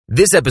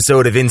This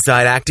episode of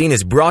Inside Acting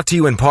is brought to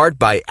you in part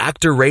by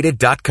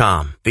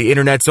ActorRated.com, the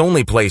internet's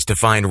only place to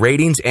find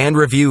ratings and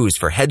reviews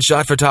for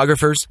headshot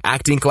photographers,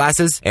 acting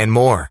classes, and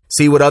more.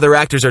 See what other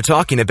actors are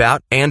talking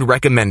about and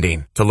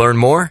recommending. To learn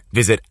more,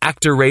 visit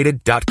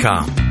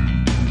ActorRated.com.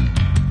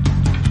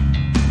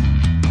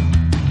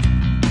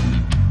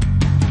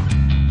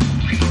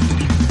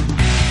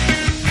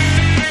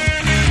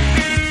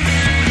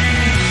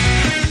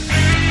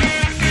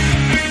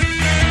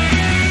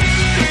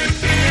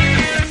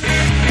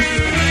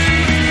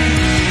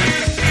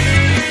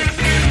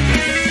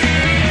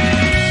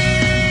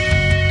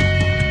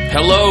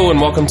 Hello and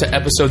welcome to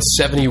episode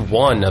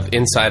 71 of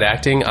Inside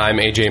Acting. I'm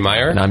AJ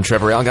Meyer. And I'm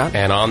Trevor Algott.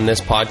 And on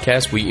this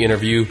podcast, we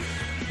interview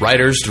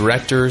writers,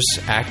 directors,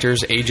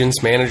 actors,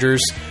 agents,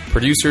 managers,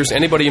 producers,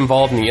 anybody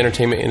involved in the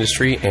entertainment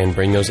industry, and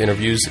bring those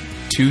interviews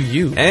to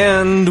you.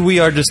 And we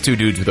are just two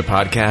dudes with a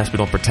podcast. We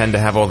don't pretend to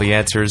have all the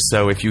answers.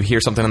 So if you hear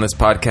something on this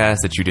podcast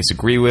that you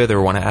disagree with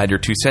or want to add your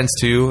 2 cents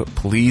to,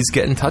 please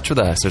get in touch with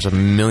us. There's a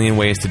million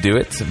ways to do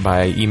it,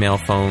 by email,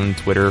 phone,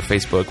 Twitter,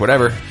 Facebook,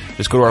 whatever.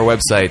 Just go to our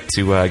website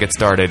to get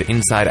started,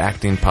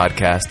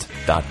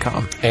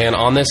 InsideActingPodcast.com. And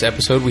on this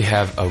episode, we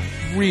have a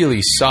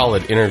really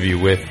solid interview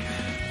with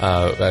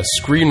a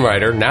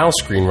screenwriter,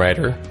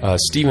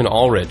 Stephen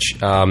Ulrich.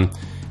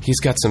 He's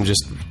got some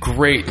just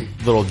great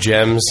little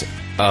gems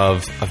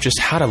of just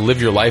how to live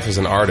your life as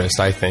an artist,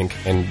 I think,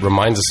 and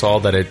reminds us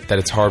all that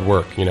it's hard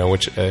work, you know,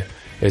 which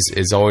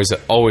is always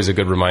a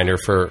good reminder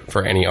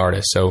for any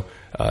artist. So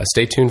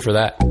stay tuned for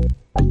that.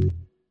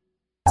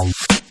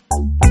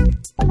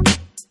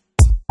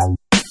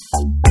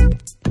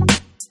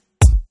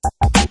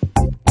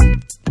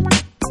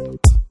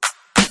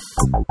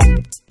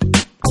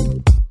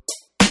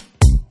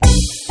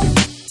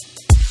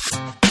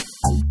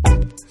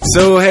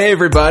 So, hey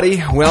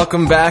everybody,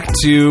 welcome back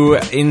to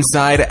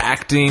Inside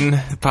Acting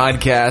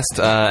Podcast,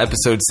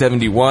 episode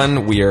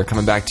 71. We are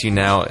coming back to you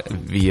now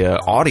via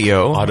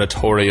audio.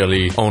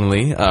 Auditorially.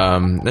 Only.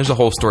 There's a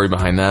whole story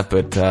behind that,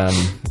 but I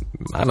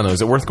don't know,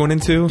 is it worth going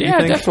into? Yeah,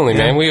 definitely,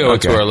 man. We owe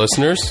it to our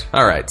listeners.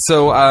 Alright,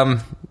 so,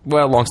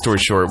 well, long story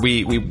short,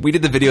 we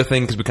did the video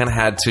thing because we kind of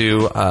had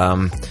to.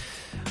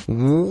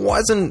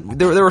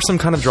 There were some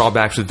kind of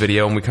drawbacks with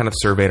video, and we kind of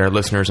surveyed our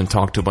listeners and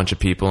talked to a bunch of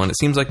people, and it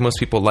seems like most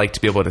people like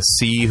to be able to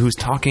see who's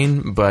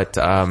talking, but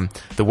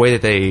the way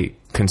that they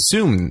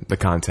consume the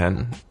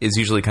content is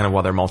usually kind of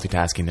while they're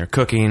multitasking. They're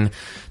cooking,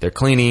 they're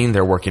cleaning,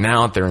 they're working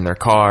out, they're in their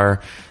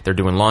car, they're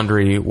doing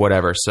laundry,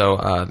 whatever.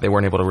 So they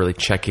weren't able to really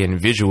check in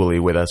visually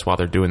with us while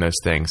they're doing those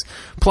things.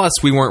 Plus,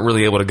 we weren't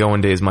really able to go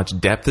into as much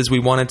depth as we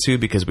wanted to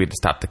because we had to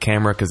stop the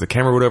camera because the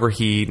camera would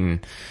overheat,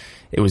 and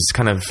it was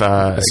kind of...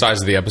 the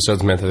size of the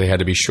episodes meant that they had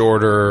to be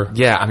shorter.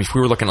 Yeah, I mean,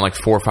 we were looking at like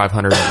 400 or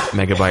 500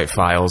 megabyte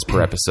files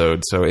per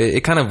episode, so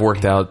it kind of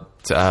worked out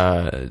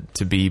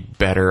to be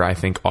better, I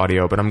think,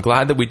 audio. But I'm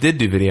glad that we did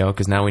do video,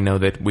 because now we know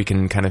that we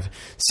can kind of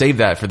save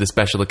that for the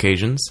special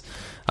occasions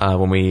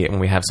when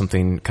we have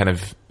something kind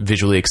of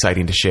visually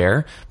exciting to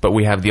share. But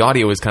we have the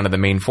audio as kind of the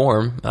main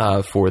form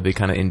for the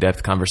kind of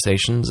in-depth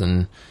conversations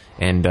and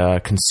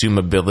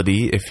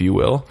consumability, if you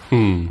will,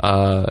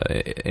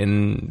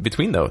 in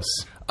between those.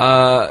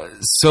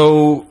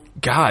 So,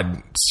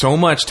 God, so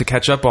much to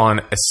catch up on,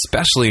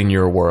 especially in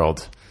your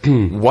world.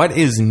 What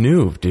is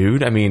new,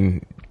 dude? I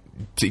mean,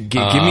 give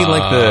me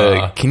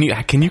like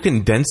can you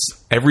condense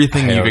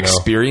everything you've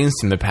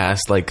experienced in the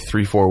past like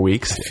 3-4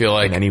 weeks? I feel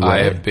like I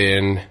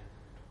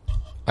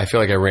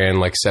ran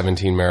like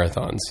 17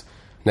 marathons.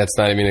 And that's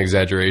not even an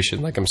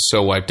exaggeration. Like, I'm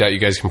so wiped out. You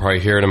guys can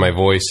probably hear it in my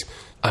voice.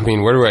 I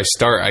mean, where do I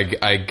start?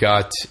 I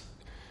got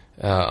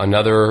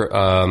another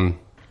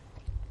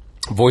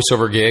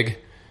voiceover gig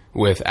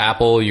with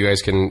Apple. You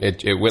guys can,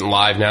 it went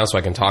live now, so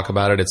I can talk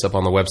about it. It's up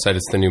on the website.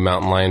 It's the new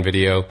Mountain Lion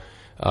video.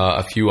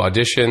 A few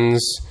auditions,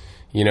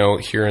 you know,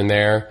 here and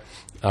there.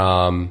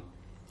 I'm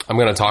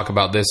going to talk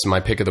about this in my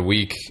pick of the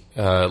week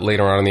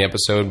later on in the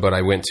episode, but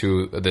I went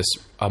to this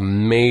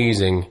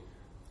amazing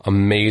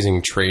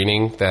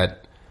training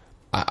that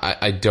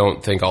I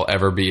don't think I'll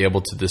ever be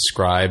able to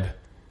describe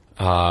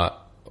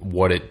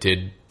what it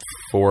did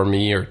for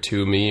me or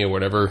to me or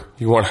whatever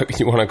you want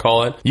to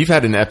call it. You've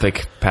had an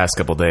epic past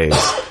couple days,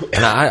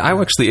 and I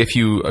actually, if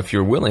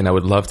you're willing, I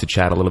would love to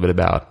chat a little bit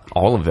about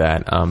all of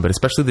that, but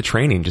especially the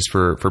training, just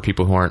for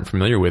people who aren't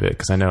familiar with it,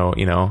 because I know,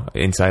 you know,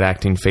 Inside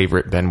Acting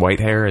favorite Ben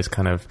Whitehair has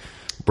kind of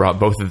brought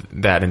both of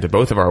that into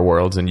both of our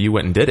worlds, and you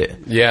went and did it.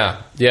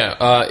 Yeah.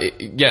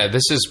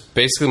 This is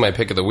basically my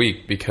pick of the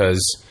week because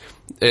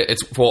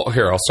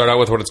here, I'll start out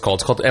with what it's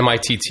called. It's called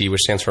MITT,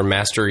 which stands for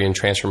Mastery and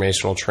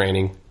Transformational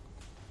Training.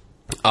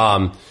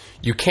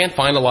 You can't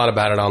find a lot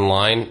about it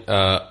online,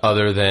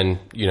 other than,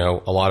 you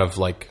know, a lot of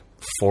like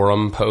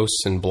forum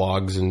posts and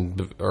blogs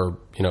or,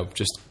 you know,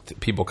 just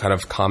people kind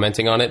of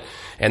commenting on it.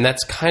 And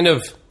that's kind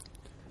of,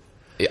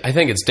 I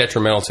think it's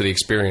detrimental to the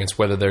experience,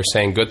 whether they're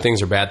saying good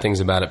things or bad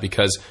things about it,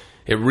 because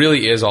it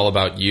really is all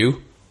about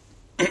you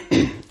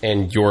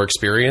and your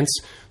experience.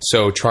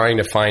 So trying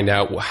to find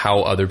out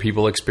how other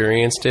people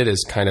experienced it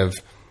is kind of,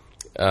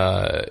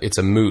 it's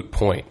a moot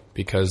point.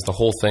 because the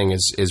whole thing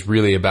is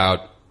really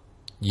about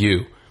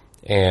you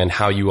and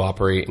how you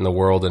operate in the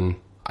world. And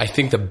I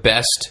think the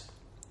best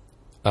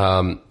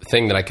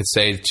thing that I could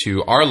say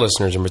to our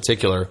listeners in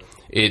particular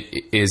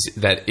is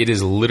that it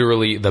is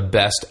literally the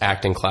best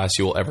acting class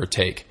you will ever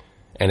take,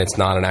 and it's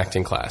not an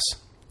acting class.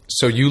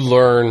 So you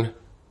learn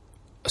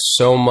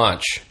so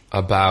much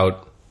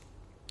about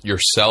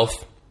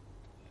yourself,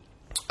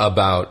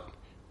 about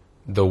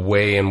the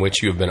way in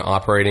which you've been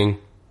operating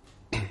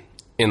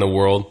in the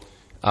world,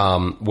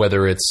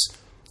 whether it's,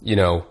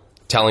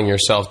 telling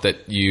yourself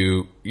that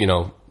you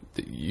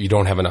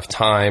don't have enough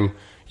time,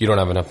 you don't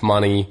have enough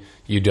money,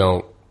 you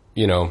don't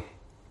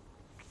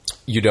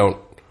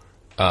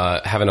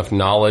have enough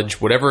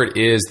knowledge, whatever it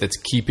is that's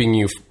keeping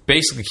you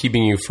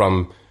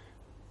from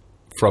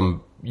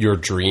your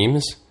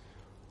dreams.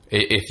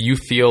 If you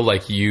feel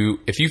like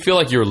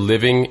you're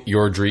living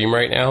your dream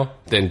right now,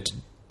 then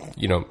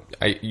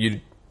you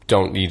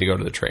don't need to go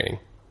to the training,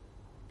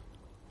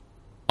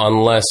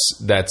 unless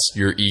that's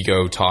your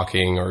ego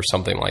talking or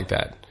something like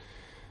that.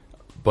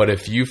 But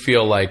if you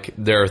feel like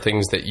there are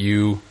things that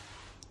you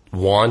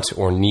want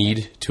or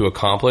need to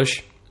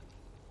accomplish,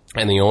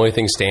 and the only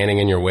thing standing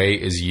in your way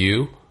is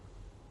you,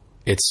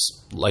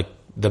 it's like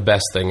the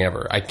best thing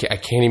ever. I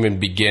can't even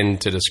begin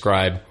to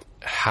describe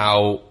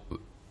how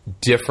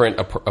different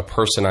a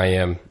person I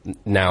am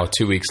now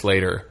 2 weeks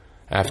later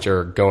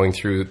after going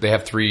through. They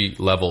have 3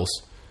 levels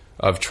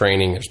of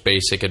training. There's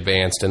basic,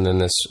 advanced, and then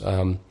this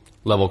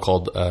level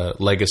called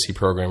legacy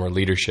program or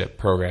leadership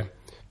program.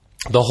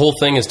 The whole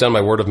thing is done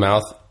by word of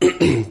mouth.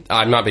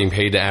 I'm not being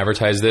paid to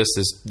advertise this.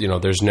 They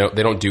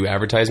don't do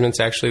advertisements.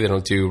 Actually, they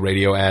don't do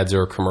radio ads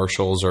or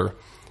commercials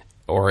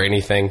or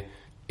anything.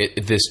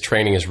 This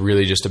training is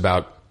really just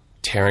about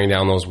tearing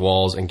down those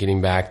walls and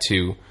getting back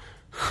to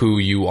who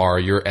you are,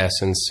 your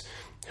essence,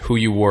 who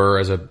you were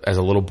as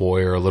a little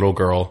boy or a little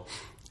girl,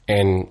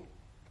 and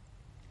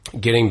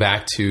getting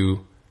back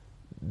to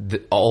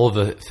all of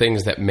the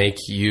things that make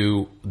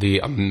you the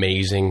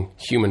amazing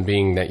human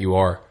being that you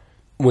are.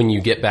 When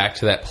you get back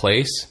to that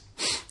place,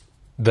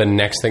 the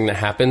next thing that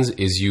happens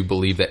is you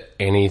believe that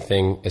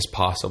anything is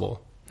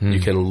possible. You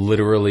can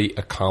literally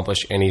accomplish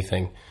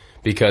anything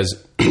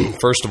because,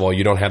 first of all,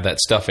 you don't have that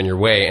stuff in your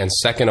way. And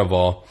second of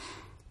all,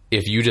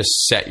 if you just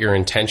set your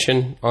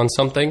intention on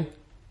something,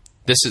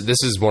 this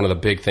is one of the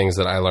big things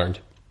that I learned.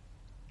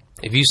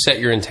 If you set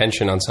your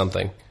intention on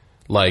something,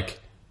 like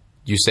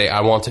you say,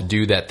 I want to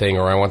do that thing,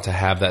 or I want to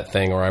have that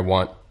thing, or I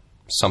want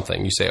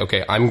something. You say,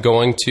 okay, I'm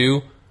going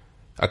to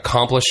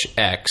accomplish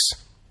X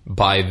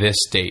by this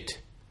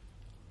date.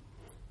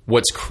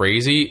 What's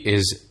crazy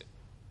is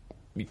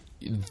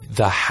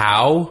the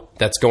how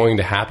that's going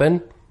to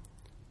happen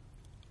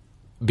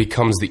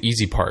becomes the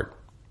easy part.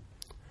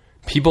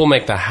 People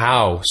make the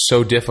how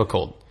so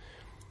difficult,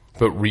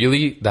 but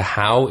really the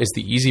how is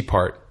the easy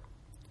part,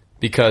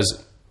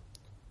 because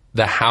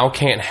the how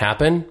can't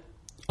happen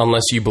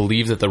unless you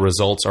believe that the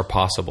results are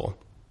possible.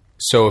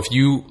 So if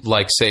you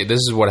say, this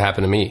is what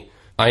happened to me.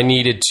 I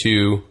needed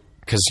to,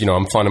 because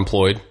I'm fun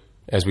employed,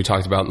 as we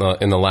talked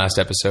about in the last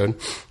episode,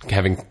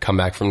 having come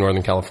back from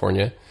Northern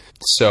California.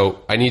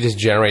 So I needed to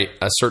generate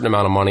a certain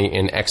amount of money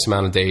in X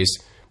amount of days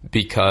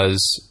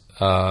because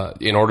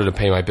in order to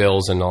pay my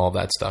bills and all of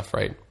that stuff,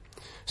 right?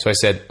 So I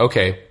said,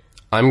 okay,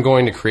 I'm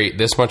going to create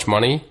this much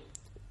money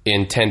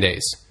in 10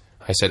 days.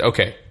 I said,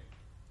 okay,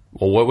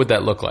 well, what would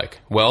that look like?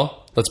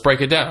 Well, let's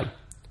break it down.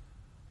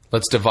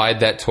 Let's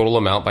divide that total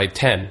amount by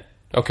 10.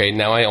 Okay,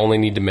 now I only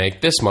need to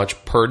make this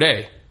much per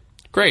day.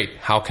 Great.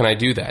 How can I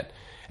do that?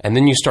 And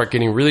then you start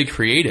getting really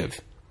creative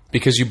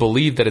because you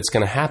believe that it's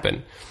going to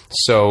happen.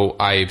 So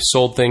I've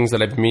sold things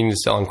that I've been meaning to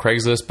sell on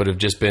Craigslist, but have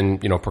just been,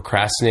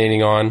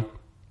 procrastinating on.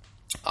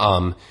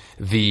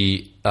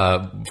 The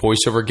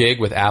voiceover gig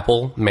with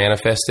Apple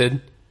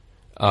manifested.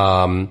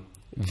 I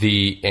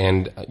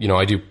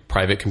do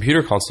private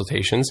computer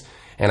consultations,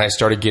 and I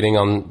started getting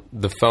on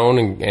the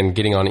phone and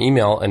getting on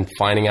email and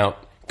finding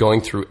out,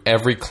 going through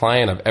every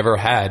client I've ever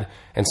had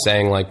and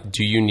saying,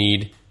 do you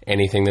need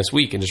anything this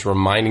week? And just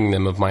reminding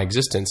them of my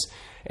existence.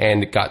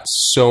 And got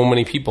so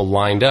many people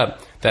lined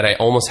up that I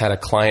almost had a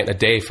client a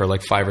day for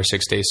 5 or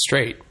 6 days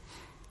straight.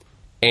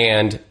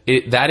 And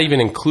that even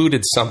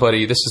included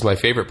somebody, this is my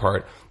favorite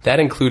part, that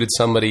included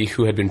somebody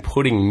who had been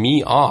putting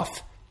me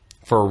off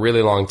for a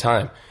really long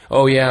time.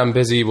 Oh yeah, I'm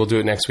busy, we'll do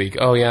it next week.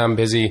 Oh yeah, I'm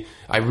busy,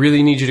 I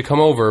really need you to come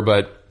over,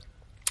 but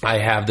I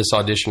have this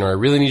audition, or I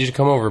really need you to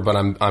come over, but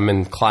I'm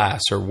in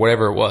class, or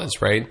whatever it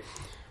was, right?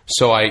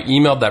 So I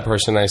emailed that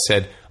person and I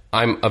said,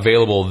 I'm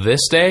available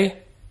this day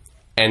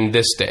and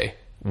this day.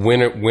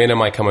 When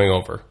am I coming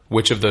over?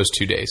 Which of those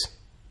 2 days?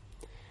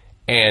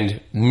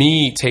 And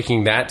me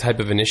taking that type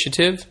of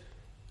initiative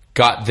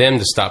got them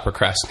to stop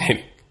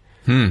procrastinating.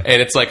 And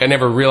it's I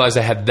never realized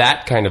I had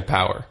that kind of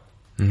power.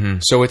 Mm-hmm.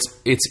 So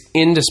it's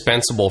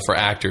indispensable for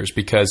actors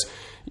because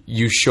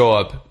you show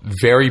up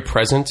very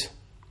present,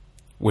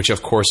 which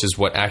of course is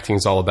what acting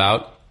is all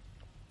about.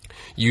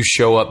 You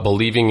show up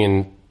believing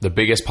in the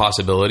biggest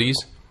possibilities,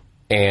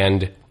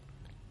 and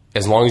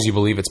as long as you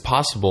believe it's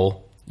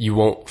possible, you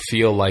won't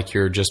feel like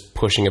you're just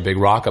pushing a big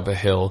rock up a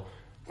hill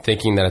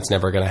thinking that it's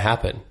never going to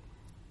happen.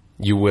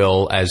 You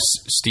will, as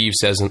Steve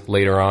says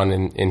later on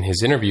in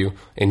his interview,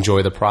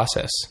 enjoy the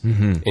process,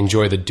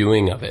 enjoy the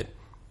doing of it,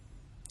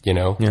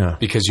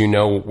 because you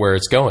know where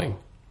it's going.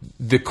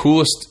 The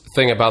coolest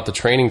thing about the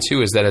training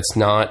too is that it's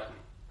not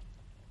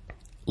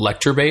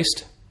lecture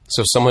based.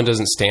 So someone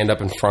doesn't stand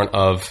up in front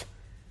of,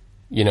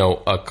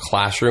 a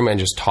classroom and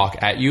just talk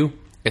at you.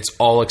 It's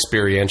all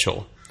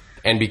experiential.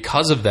 And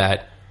because of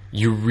that,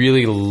 you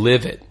really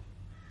live it.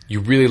 You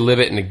really live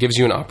it, and it gives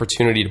you an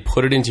opportunity to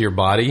put it into your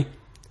body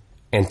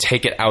and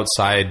take it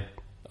outside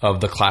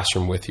of the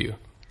classroom with you.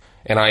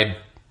 And I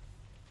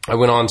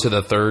went on to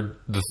the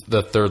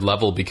third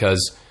level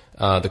because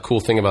the cool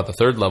thing about the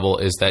third level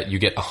is that you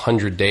get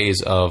 100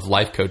 days of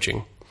life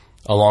coaching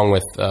along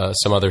with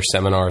some other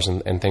seminars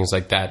and things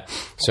like that.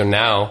 So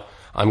now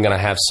I'm going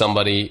to have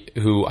somebody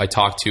who I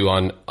talk to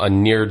on a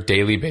near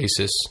daily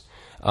basis,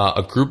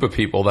 a group of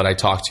people that I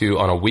talk to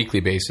on a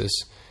weekly basis,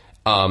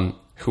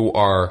 who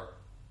are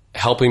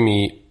helping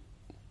me,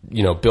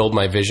 build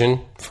my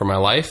vision for my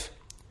life,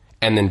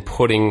 and then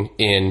putting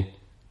in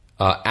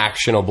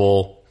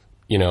actionable,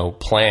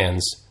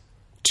 plans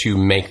to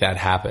make that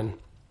happen.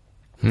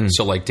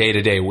 So like day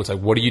to day, it's like,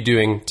 what are you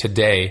doing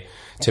today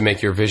to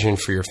make your vision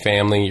for your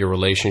family, your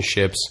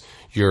relationships,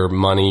 your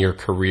money, your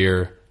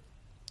career,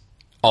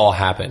 all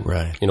happen?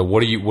 Right.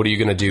 What are you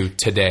going to do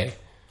today?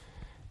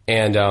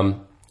 And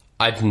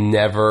I've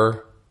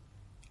never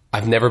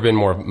been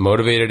more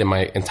motivated in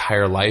my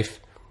entire life.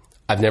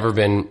 I've never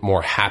been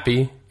more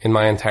happy in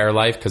my entire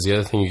life, because the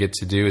other thing you get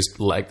to do is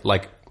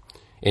like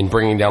in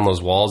bringing down those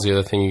walls, the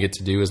other thing you get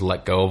to do is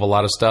let go of a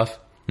lot of stuff,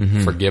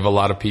 forgive a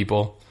lot of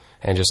people,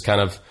 and just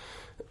kind of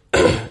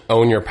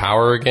own your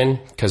power again.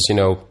 Because,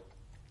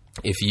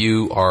 if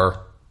you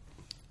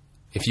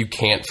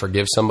can't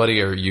forgive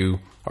somebody, or you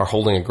are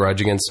holding a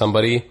grudge against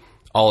somebody,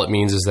 all it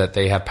means is that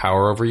they have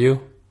power over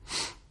you.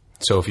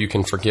 So if you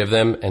can forgive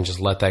them and just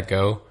let that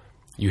go,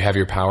 you have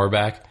your power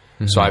back.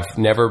 So I've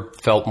never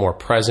felt more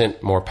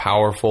present, more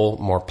powerful,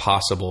 more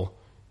possible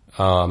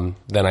than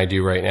I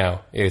do right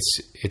now.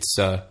 It's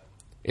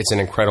an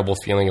incredible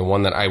feeling, and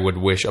one that I would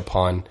wish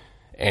upon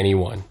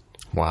anyone.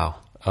 Wow.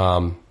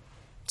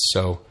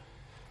 So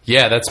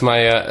yeah, that's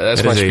my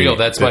spiel.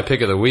 That's my pick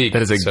of the week.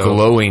 That is a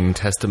glowing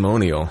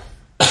testimonial.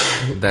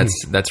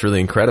 That's really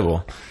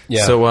incredible.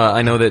 Yeah. So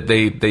I know that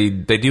they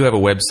do have a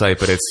website,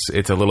 but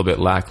it's a little bit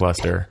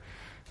lackluster.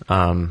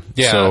 Yeah.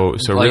 So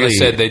like really, I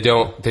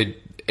said,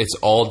 it's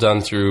all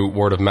done through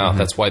word of mouth.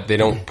 That's why they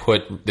don't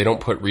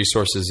put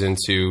resources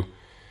into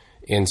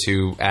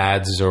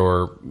ads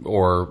or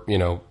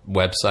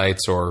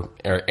websites or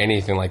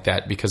anything like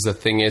that, because the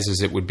thing is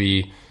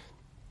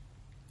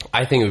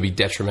I think it would be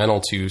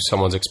detrimental to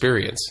someone's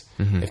experience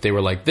if they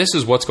were like, this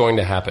is what's going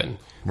to happen,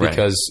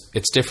 because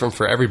it's different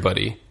for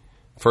everybody,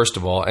 first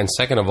of all, and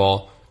second of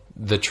all,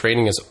 the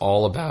training is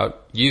all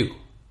about you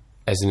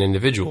as an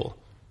individual.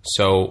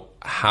 So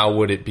how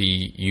would it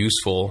be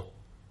useful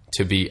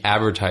to be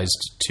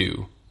advertised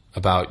to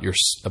about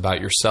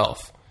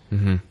yourself?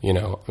 I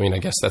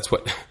guess that's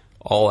what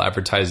all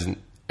advertising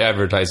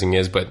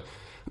is, but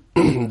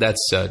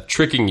that's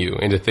tricking you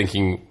into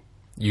thinking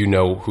you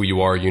know who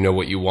you are, you know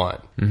what you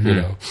want.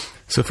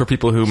 So for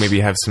people who maybe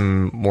have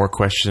some more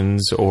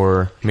questions,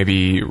 or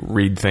maybe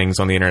read things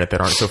on the internet that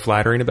aren't so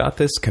flattering about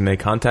this, can they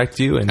contact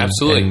you and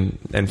absolutely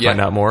and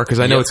find out more? Because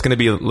I know it's going to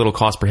be a little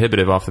cost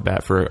prohibitive off the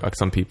bat for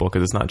some people,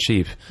 because it's not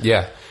cheap.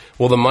 Yeah.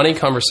 Well, the money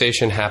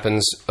conversation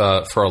happens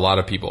for a lot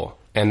of people.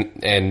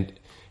 And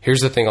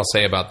here's the thing I'll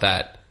say about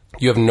that.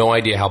 You have no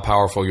idea how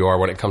powerful you are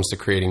when it comes to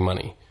creating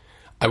money.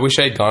 I wish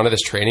I had gone to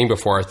this training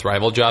before our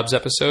Thrival Jobs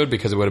episode,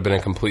 because it would have been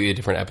a completely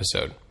different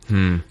episode.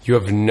 You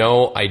have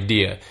no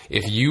idea.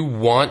 If you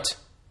want,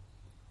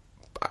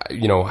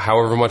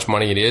 however much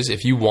money it is,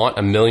 if you want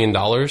 $1 million,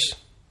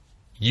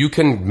 you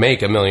can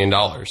make $1 million.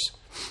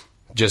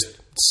 Just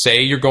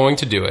say you're going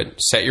to do it,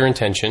 set your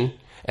intention,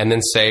 and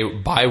then say,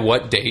 by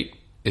what date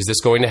is this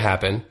going to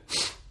happen,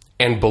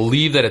 and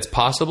believe that it's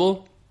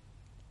possible.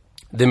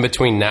 Then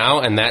between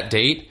now and that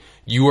date,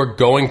 you are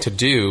going to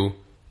do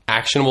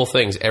actionable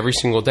things every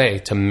single day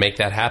to make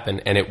that happen,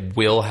 and it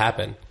will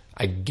happen.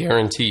 I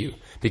guarantee you,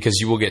 because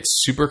you will get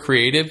super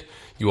creative.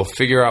 You will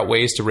figure out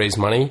ways to raise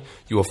money.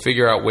 You will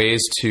figure out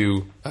ways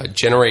to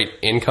generate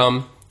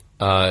income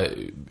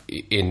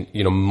in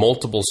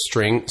multiple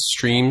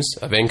streams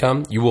of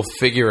income. You will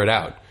figure it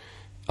out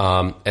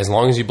as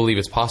long as you believe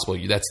it's possible.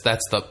 That's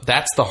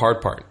the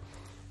hard part.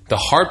 The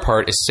hard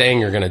part is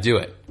saying you're going to do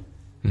it,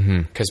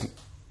 because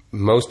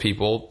most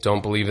people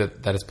don't believe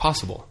that it's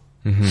possible.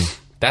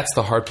 That's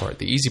the hard part.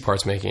 The easy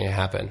part's making it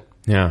happen.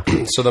 Yeah.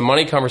 So the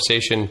money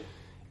conversation,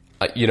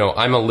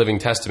 I'm a living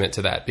testament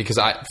to that, because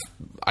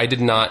I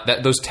did not,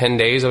 those 10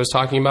 days I was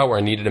talking about where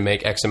I needed to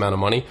make X amount of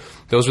money,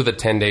 those were the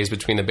 10 days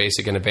between the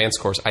basic and advanced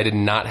course. I did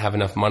not have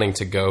enough money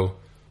to go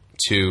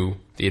to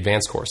the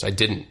advanced course. I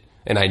didn't.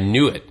 And I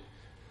knew it.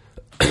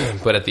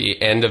 But at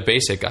the end of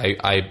basic,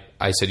 I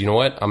said, you know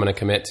what? I'm going to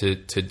commit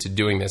to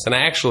doing this. And I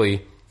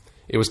actually,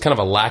 it was kind of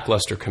a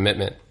lackluster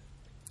commitment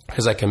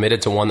because I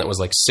committed to one that was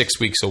like 6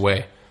 weeks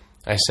away.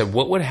 I said,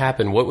 what would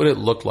happen? What would it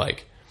look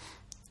like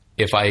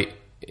if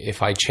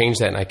I changed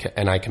that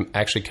and I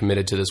actually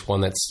committed to this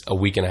one that's a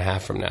week and a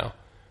half from now?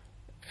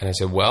 And I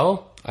said,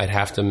 well, I'd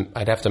have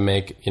to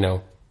make,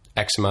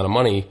 X amount of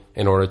money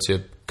in order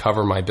to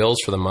cover my bills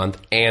for the month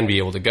and be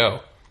able to go.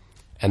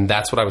 And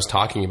that's what I was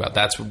talking about.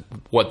 That's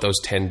what those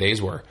 10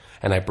 days were.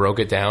 And I broke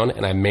it down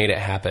and I made it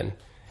happen.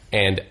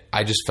 And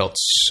I just felt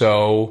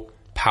so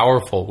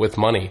powerful with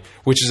money,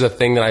 which is a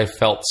thing that I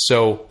felt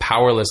so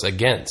powerless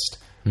against.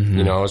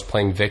 Mm-hmm. I was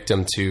playing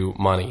victim to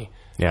money.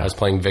 Yeah. I was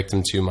playing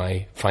victim to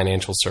my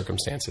financial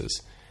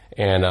circumstances.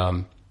 And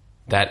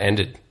that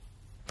ended.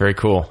 Very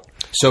cool.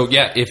 So,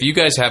 yeah, if you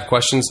guys have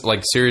questions,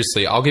 like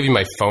seriously, I'll give you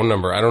my phone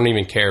number. I don't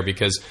even care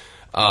because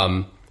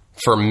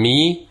for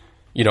me,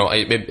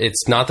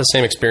 it's not the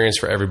same experience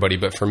for everybody,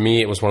 but for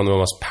me, it was one of the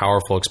most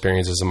powerful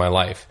experiences in my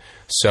life.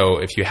 So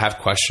if you have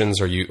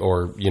questions or you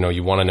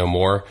want to know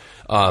more,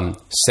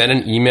 send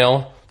an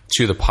email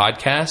to the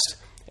podcast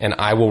and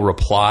I will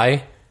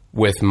reply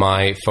with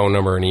my phone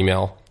number and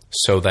email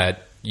so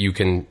that you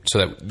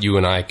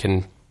and I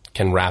can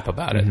rap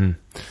about it. Mm-hmm.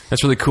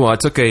 That's really cool. I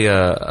took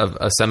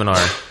a seminar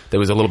that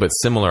was a little bit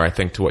similar, I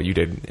think, to what you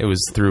did. It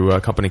was through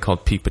a company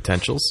called Peak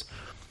Potentials.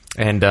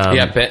 And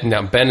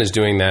Ben is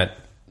doing that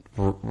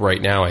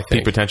right now, I think.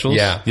 Peak Potentials?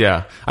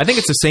 Yeah. I think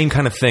it's the same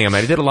kind of thing. I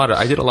mean, I did a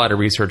lot of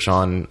research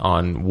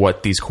on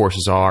what these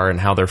courses are and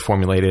how they're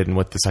formulated and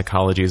what the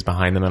psychology is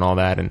behind them and all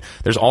that. And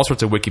there's all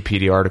sorts of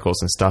Wikipedia articles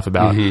and stuff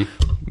about,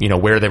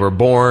 where they were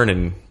born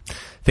and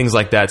things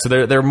like that.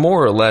 So they're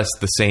more or less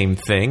the same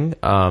thing.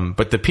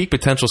 But the Peak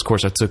Potentials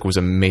course I took was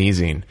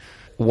amazing.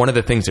 One of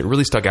the things that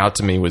really stuck out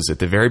to me was at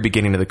the very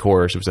beginning of the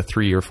course. It was a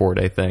 3 or 4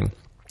 day thing.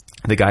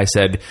 The guy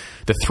said,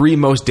 the 3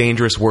 most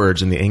dangerous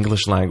words in the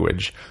English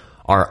language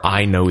are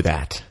I know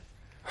that.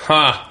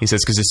 Huh. He says,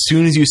 because as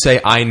soon as you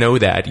say I know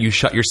that, you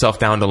shut yourself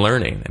down to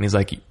learning. And he's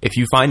like, if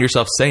you find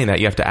yourself saying that,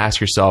 you have to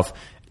ask yourself,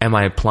 am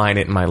I applying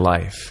it in my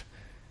life?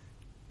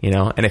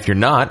 And if you're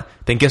not,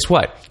 then guess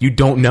what? You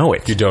don't know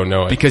it. You don't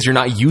know it. Because you're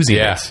not using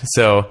it.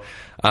 So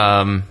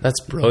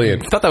that's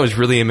brilliant. I thought that was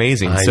really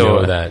amazing. I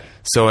know that.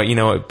 So,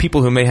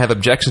 people who may have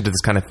objections to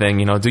this kind of thing,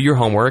 do your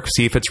homework,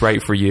 see if it's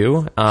right for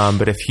you.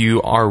 But if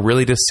you are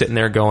really just sitting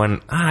there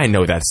going, I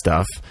know that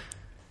stuff,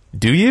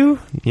 do you?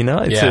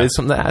 It's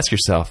something to ask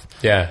yourself.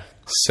 Yeah.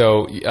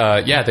 So,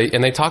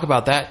 they talk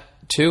about that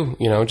too,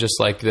 just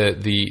like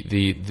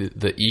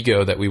the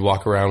ego that we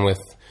walk around with,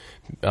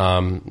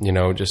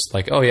 just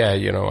like, oh yeah,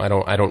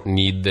 I don't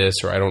need this,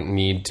 or I don't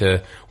need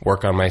to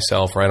work on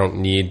myself, or I don't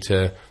need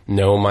to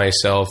know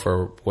myself,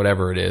 or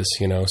whatever it is,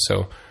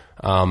 So,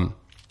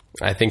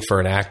 I think for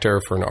an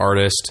actor, for an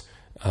artist,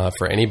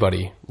 for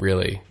anybody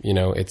really,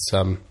 it's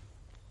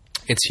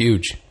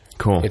huge.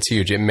 Cool. It's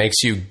huge.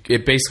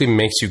 It basically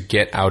makes you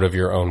get out of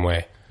your own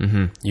way.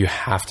 Mm-hmm. You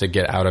have to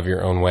get out of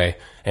your own way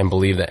and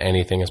believe that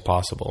anything is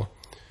possible.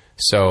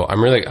 So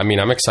I'm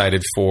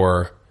excited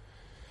for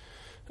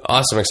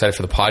us. I'm excited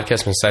for the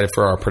podcast. I'm excited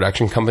for our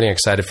production company. I'm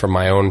excited for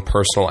my own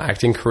personal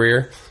acting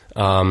career.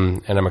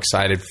 And I'm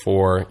excited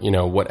for,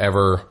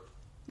 whatever,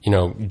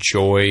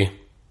 joy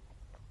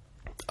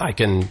I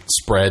can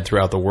spread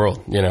throughout the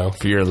world,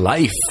 For your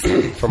life.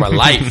 For my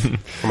life.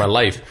 For my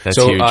life. That's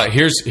so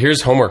huge.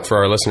 Here's homework for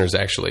our listeners,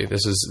 actually.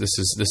 This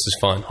is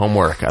fun.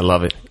 Homework. I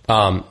love it.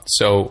 I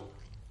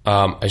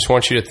just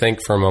want you to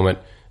think for a moment,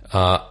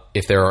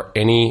 if there are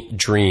any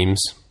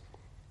dreams.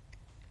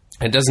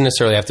 It doesn't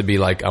necessarily have to be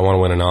like, I want to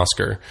win an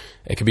Oscar.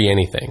 It could be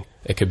anything.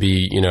 It could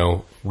be,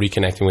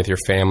 reconnecting with your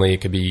family.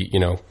 It could be,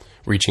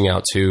 reaching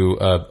out to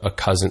a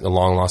cousin, a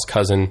long lost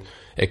cousin.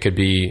 It could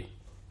be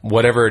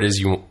whatever it is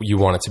you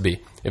want it to be.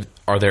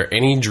 Are there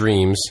any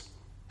dreams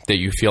that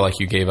you feel like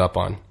you gave up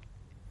on?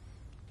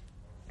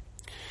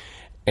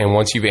 And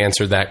once you've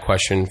answered that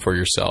question for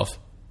yourself,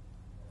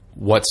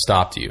 what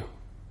stopped you?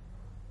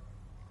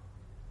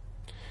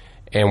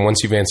 And once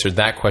you've answered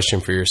that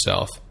question for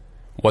yourself,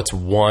 what's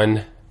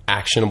one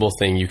actionable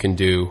thing you can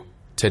do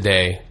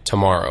today,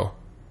 tomorrow,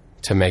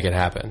 to make it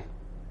happen?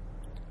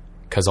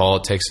 Because all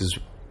it takes is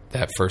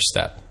that first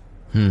step.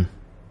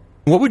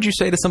 What would you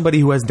say to somebody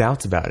who has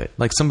doubts about it?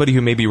 Like somebody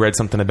who maybe read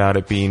something about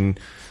it being...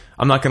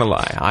 I'm not going to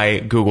lie.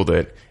 I Googled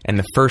it, and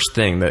the first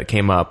thing that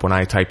came up when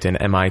I typed in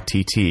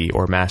MITT,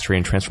 or Mastery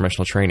in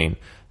Transformational Training,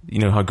 you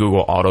know how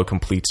Google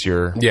auto-completes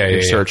your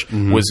search,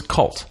 was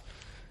cult.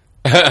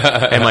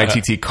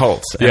 MITT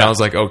cult. And I was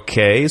like,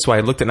 okay. So I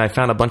looked at it and I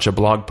found a bunch of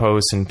blog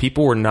posts, and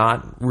people were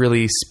not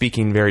really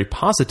speaking very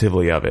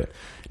positively of it.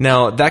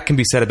 Now, that can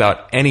be said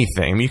about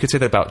anything. I mean, you could say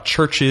that about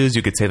churches.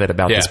 You could say that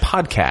about this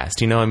podcast.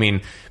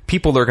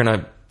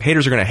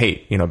 Haters are going to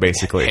hate,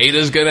 basically.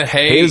 Haters going to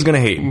hate. Haters going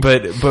to hate.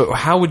 But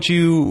what would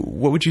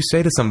you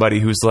say to somebody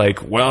who's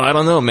like, well, I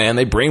don't know, man,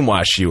 they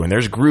brainwash you, and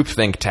there's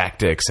groupthink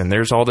tactics, and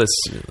there's all this,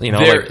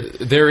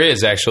 There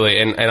is actually,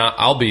 and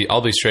I'll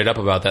be straight up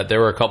about that.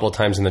 There were a couple of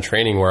times in the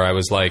training where I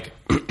was like,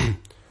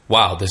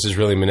 wow, this is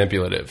really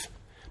manipulative.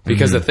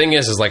 Because the thing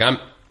is like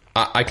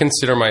I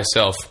consider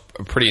myself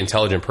a pretty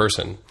intelligent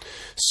person.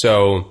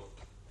 So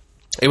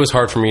it was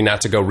hard for me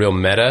not to go real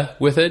meta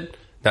with it,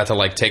 not to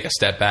like take a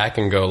step back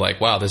and go like,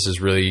 wow, this is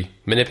really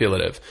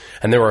manipulative.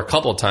 And there were a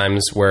couple of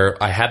times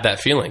where I had that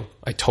feeling.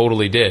 I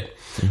totally did.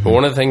 Mm-hmm. But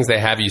one of the things they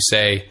have you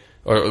say,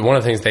 or one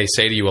of the things they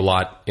say to you a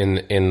lot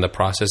in the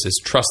process is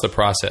trust the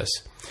process.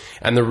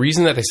 And the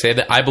reason that they say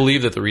that, I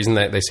believe that the reason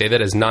that they say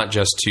that is not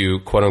just to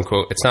quote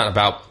unquote, it's not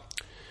about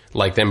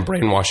like them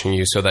brainwashing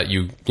you so that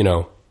you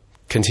know,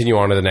 continue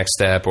on to the next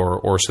step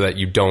or so that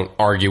you don't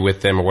argue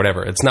with them or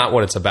whatever. It's not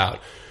what it's about.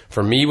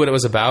 For me, what it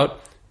was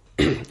about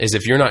is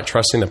if you're not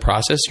trusting the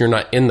process, you're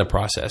not in the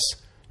process.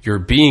 You're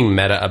being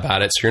meta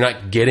about it, so you're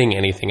not getting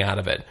anything out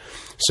of it.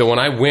 So when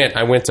I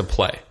went to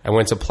play. I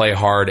went to play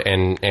hard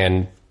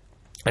and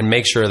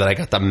make sure that I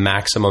got the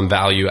maximum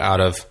value out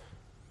of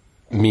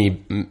me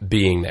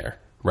being there,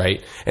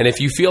 right? And if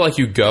you feel like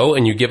you go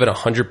and you give it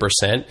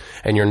 100%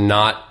 and you're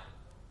not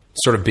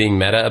sort of being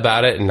meta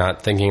about it and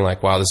not thinking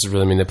like, wow, this is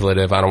really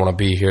manipulative, I don't want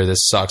to be here,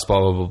 this sucks, blah,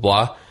 blah, blah,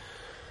 blah,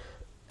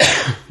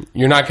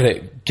 you're not going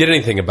to get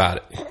anything about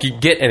it,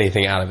 get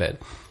anything out of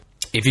it.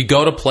 If you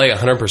go to play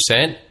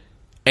 100%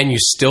 and you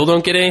still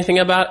don't get anything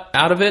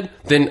out of it,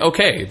 then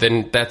okay,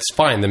 then that's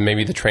fine. Then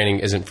maybe the training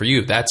isn't for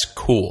you. That's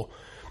cool.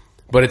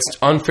 But it's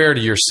unfair to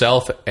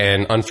yourself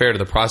and unfair to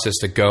the process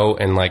to go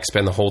and like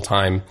spend the whole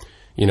time,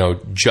 you know,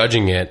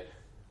 judging it,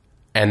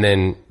 and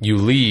then you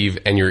leave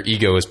and your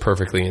ego is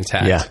perfectly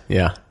intact. Yeah,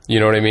 yeah. You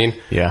know what I mean?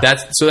 Yeah.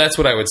 That's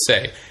what I would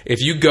say.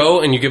 If you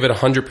go and you give it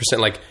 100%,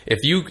 like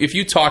if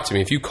you talk to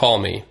me, if you call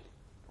me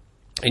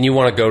and you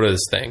want to go to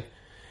this thing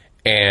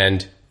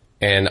and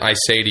I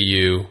say to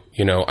you,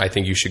 you know, I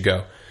think you should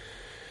go.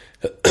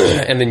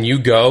 And then you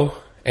go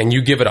and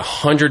you give it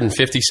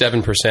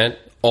 157%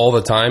 all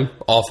the time,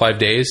 all 5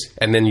 days,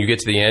 and then you get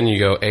to the end and you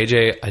go,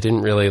 AJ, I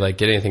didn't really like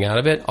get anything out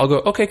of it. I'll go,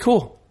 okay,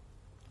 cool.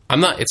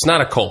 It's not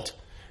a cult.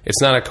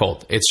 It's not a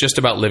cult. It's just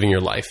about living your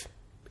life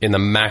in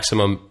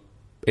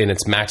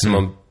its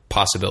maximum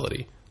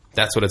possibility.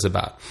 That's what it's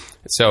about.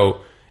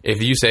 So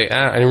if you say,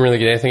 I didn't really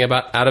get anything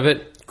out of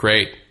it,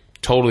 great,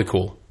 totally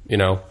cool. You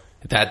know,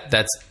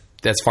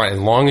 that's fine as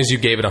long as you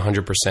gave it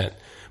 100%.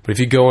 But if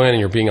you go in and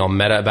you're being all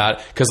meta about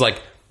it, because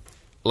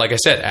like I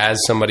said, as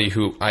somebody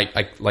who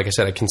I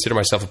consider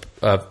myself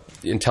a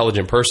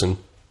intelligent person,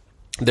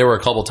 there were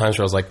a couple of times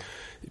where I was like,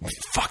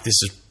 fuck, this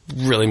is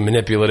really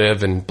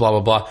manipulative and blah, blah,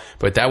 blah.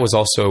 But that was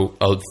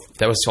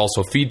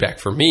also feedback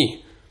for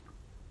me.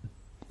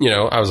 You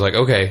know, I was like,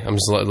 okay, I'm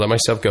just let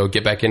myself go,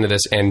 get back into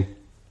this. And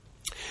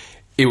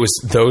it was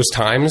those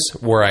times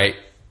where I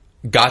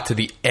got to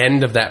the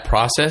end of that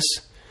process,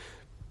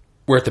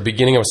 where at the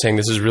beginning I was saying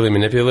this is really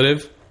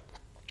manipulative.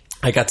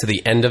 I got to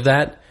the end of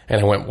that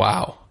and I went,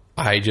 wow,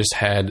 I just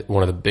had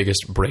one of the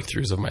biggest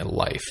breakthroughs of my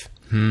life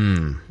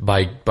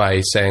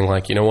by saying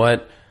like, you know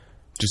what?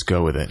 Just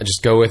go with it.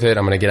 Just go with it.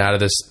 I'm going to get out of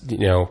this,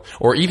 you know,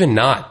 or even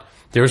not.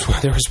 There was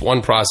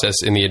one process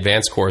in the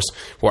advanced course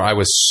where I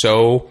was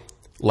so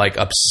like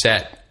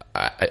upset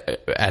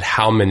at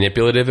how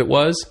manipulative it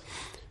was.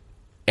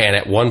 And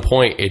at one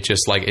point it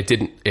just like,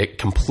 it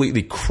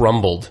completely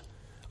crumbled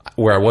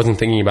where I wasn't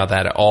thinking about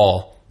that at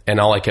all. And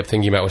all I kept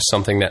thinking about was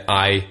something that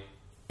I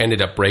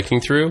ended up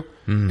breaking through.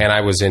 And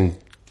I was in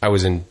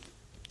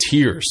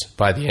tears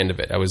by the end of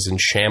it. I was in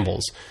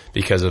shambles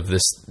because of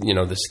this, you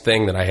know, this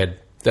thing that I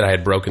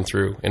had broken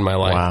through in my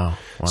life. Wow.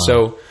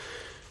 So,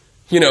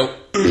 you know,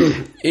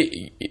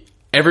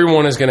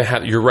 everyone is going to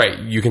have, you're right.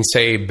 You can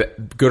say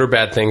good or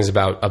bad things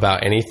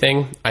about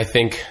anything. I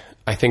think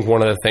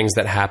one of the things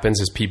that happens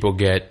is people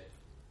get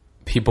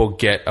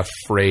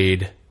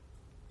afraid.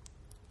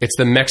 It's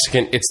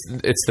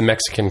the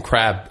Mexican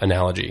crab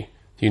analogy.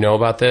 Do you know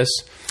about this?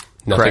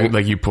 Nothing,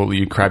 like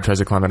crab tries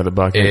to climb out of the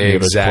bucket and you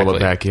just pull it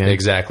back in.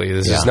 Exactly.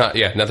 This is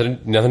nothing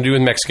to do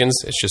with Mexicans.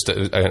 It's just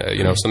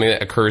something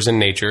that occurs in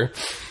nature.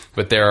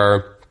 But there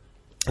are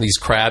these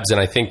crabs, and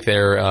I think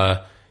they're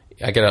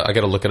I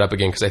gotta look it up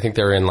again because I think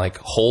they're in like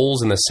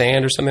holes in the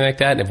sand or something like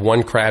that. And if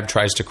one crab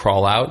tries to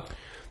crawl out,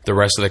 the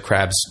rest of the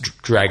crabs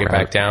drag it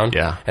back down.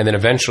 Yeah. And then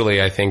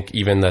eventually, I think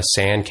even the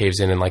sand caves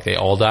in and like they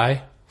all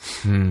die.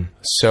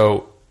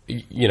 So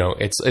you know,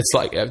 it's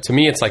like, to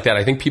me, it's like that.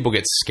 I think people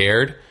get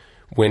scared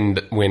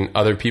when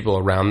other people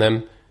around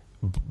them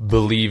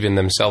believe in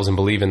themselves and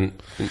believe in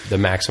the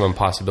maximum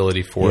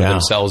possibility for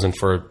themselves and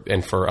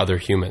for other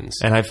humans.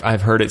 And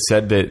I've heard it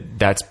said that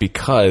that's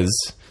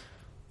because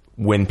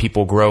when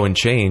people grow and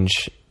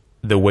change,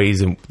 the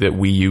ways that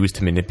we use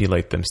to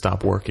manipulate them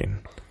stop working.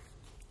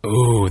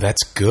 Ooh,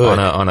 that's good.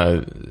 On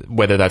a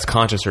whether that's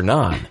conscious or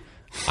not.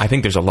 I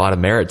think there's a lot of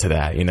merit to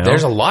that, you know?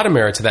 There's a lot of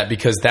merit to that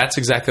because that's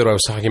exactly what I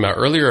was talking about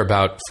earlier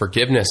about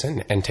forgiveness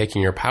and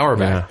taking your power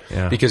back.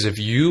 Yeah. Because if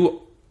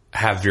you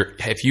have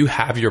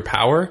your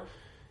power,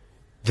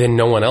 then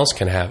no one else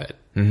can have it.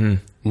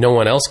 Mm-hmm. No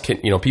one else can,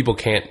 people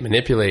can't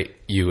manipulate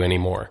you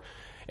anymore.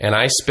 And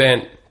I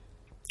spent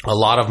a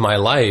lot of my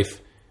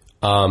life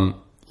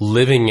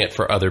living it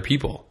for other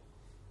people.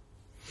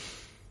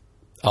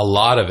 A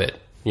lot of it,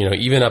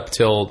 even up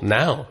till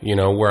now,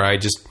 where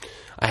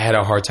I had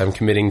a hard time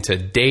committing to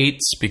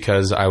dates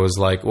because I was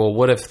like, well,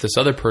 what if this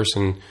other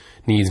person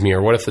needs me,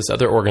 or what if this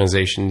other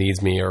organization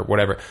needs me, or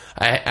whatever.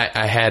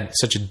 I had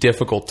such a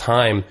difficult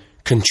time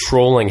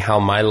controlling how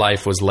my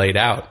life was laid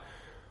out,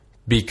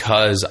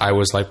 because I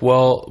was like,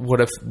 well,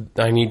 what if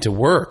I need to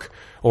work?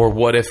 Or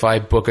what if I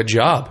book a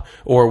job?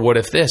 Or what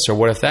if this? Or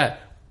what if that?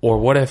 Or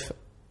what if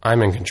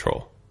I'm in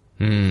control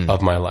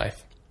of my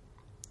life?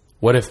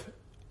 What if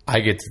I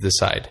get to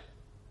decide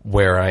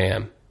where I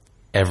am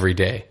every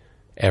day,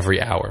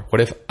 every hour?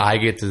 What if I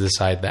get to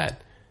decide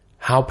that?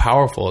 How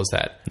powerful is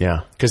that?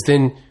 Yeah. Because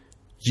then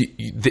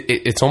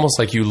it's almost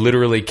like you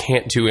literally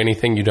can't do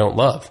anything you don't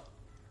love,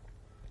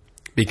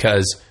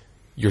 because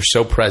you're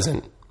so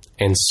present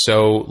and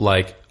so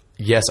like,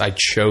 yes, I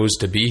chose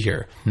to be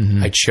here.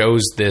 I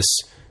chose this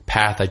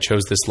path. I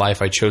chose this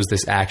life. I chose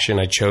this action.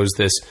 I chose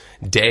this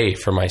day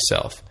for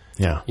myself.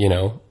 Yeah. You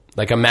know,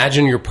 like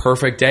imagine your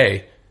perfect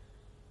day.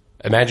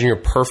 Imagine your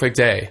perfect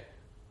day.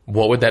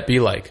 What would that be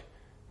like?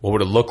 What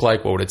would it look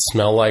like? What would it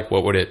smell like?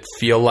 What would it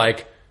feel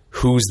like?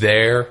 Who's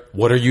there?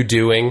 What are you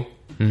doing?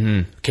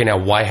 Okay,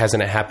 now why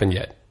hasn't it happened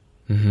yet?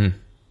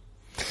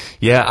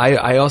 Yeah,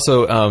 I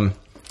also,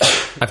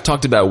 I've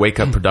talked about Wake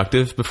Up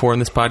Productive before in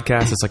this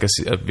podcast. It's like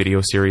a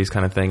video series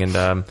kind of thing.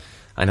 And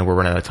I know we're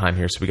running out of time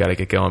here, so we got to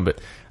get going.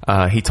 But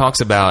he talks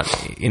about,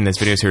 in this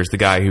video series, the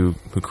guy who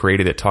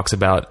created it talks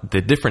about the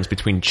difference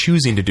between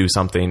choosing to do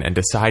something and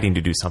deciding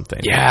to do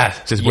something. Yeah.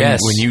 Says when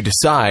you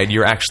decide,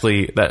 you're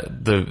actually,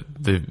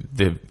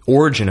 the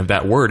origin of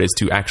that word is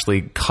to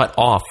actually cut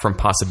off from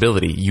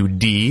possibility. You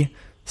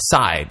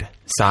decide.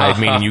 Side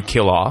meaning you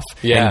kill off.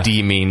 Yeah. And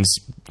D means,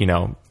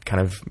 kind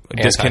of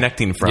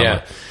disconnecting from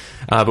it.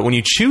 But when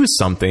you choose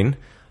something,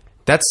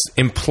 that's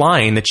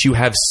implying that you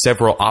have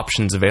several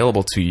options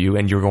available to you,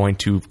 and you're going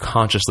to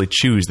consciously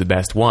choose the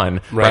best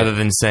one, rather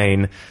than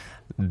saying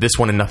this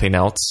one and nothing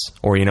else,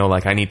 or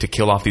like I need to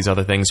kill off these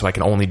other things so I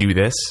can only do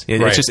this.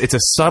 It's a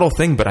subtle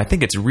thing, but I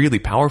think it's really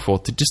powerful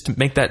to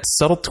make that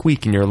subtle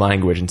tweak in your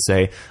language and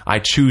say, I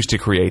choose to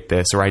create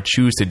this, or I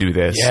choose to do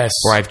this,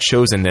 or I've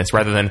chosen this,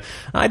 rather than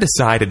I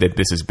decided that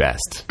this is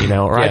best,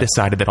 or I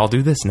decided that I'll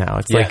do this now.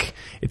 It's like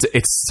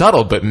it's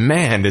subtle, but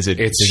man, it's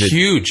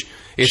huge.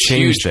 It's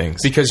huge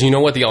things. Because you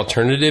know what the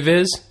alternative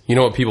is? You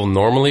know what people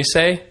normally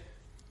say?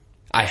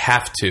 I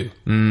have to.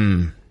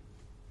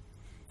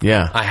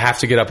 Yeah, I have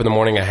to get up in the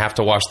morning. I have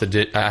to wash the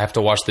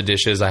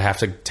dishes. I have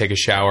to take a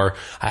shower.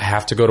 I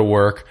have to go to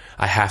work.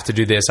 I have to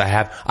do this. I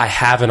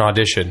have an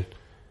audition.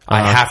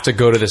 I have to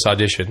go to this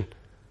audition.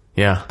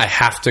 Yeah, I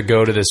have to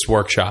go to this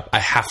workshop. I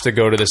have to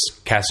go to this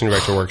casting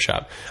director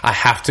workshop. I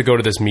have to go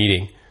to this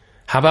meeting.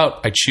 How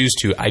about I choose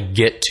to? I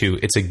get to.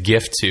 It's a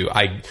gift to.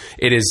 I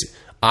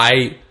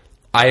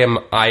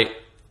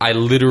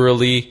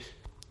literally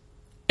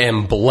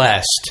am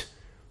blessed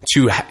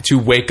to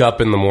wake up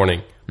in the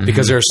morning,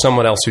 because there's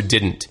someone else who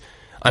didn't.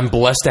 I'm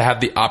blessed to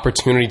have the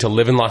opportunity to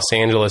live in Los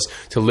Angeles,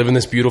 to live in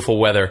this beautiful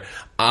weather,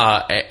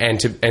 and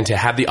to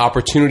have the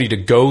opportunity to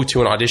go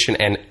to an audition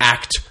and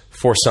act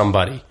for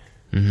somebody.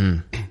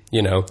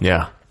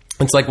 Yeah.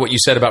 It's like what you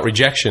said about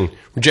rejection.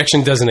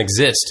 Rejection doesn't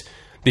exist,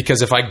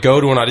 because if I go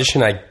to an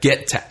audition, I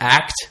get to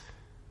act.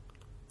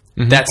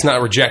 That's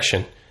not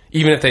rejection.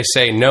 Even if they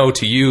say no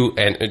to you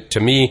and to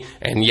me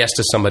and yes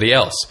to somebody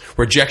else.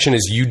 Rejection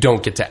is you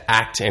don't get to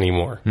act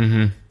anymore.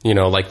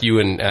 Like you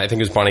and I think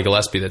it was Bonnie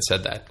Gillespie that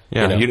said that.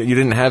 Yeah, you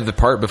didn't have the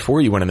part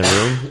before you went in the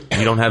room.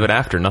 You don't have it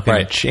after.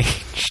 Nothing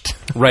changed.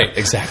 Right,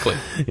 exactly.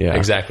 Yeah.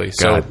 Exactly.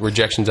 So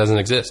rejection doesn't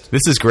exist.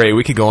 This is great.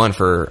 We could go on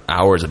for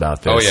hours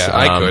about this. Oh, yeah,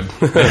 I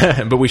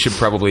could. But we should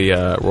probably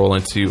roll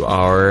into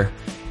our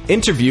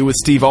interview with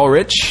Steve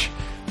Ulrich.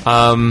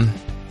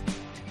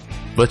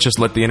 Let's just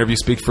let the interview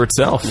speak for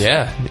itself.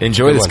 Yeah.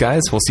 Enjoy this,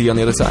 guys. We'll see you on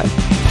the other side.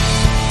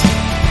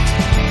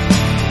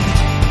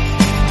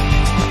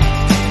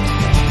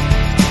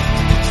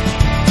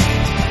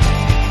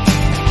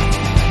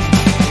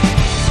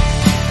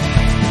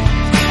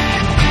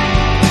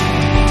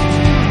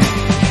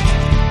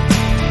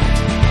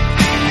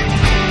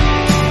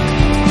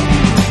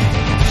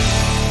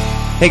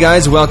 Hey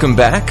guys, welcome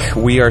back.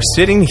 We are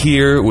sitting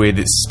here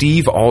with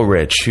Steve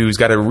Ulrich, who's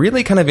got a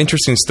really kind of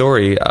interesting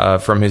story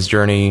from his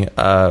journey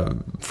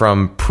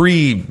from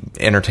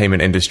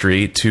pre-entertainment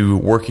industry to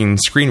working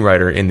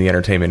screenwriter in the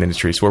entertainment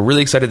industry. So we're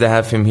really excited to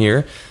have him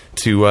here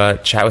to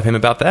chat with him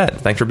about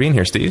that. Thanks for being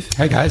here, Steve.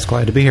 Hey guys,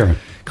 glad to be here.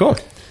 Cool.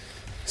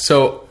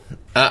 So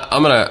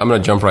I'm gonna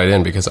jump right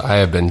in, because I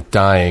have been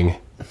dying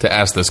to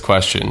ask this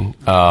question,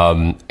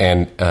 and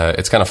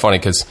it's kind of funny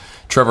because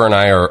Trevor and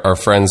I are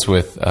friends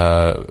with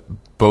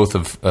both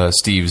of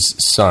Steve's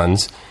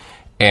sons,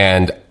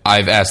 and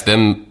I've asked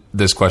them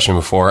this question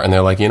before, and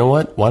they're like, you know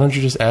what? Why don't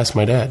you just ask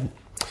my dad?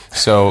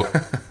 So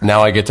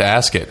now I get to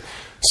ask it.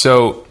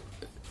 So,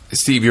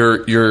 Steve,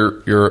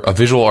 you're a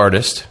visual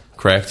artist,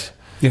 correct?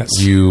 Yes.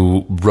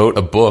 You wrote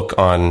a book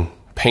on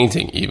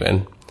painting,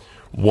 even.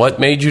 What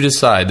made you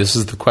decide? This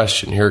is the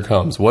question. Here it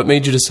comes. What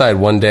made you decide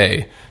one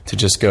day to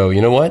just go,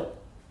 you know what?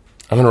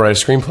 I'm going to write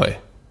a screenplay.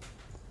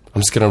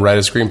 I'm just going to write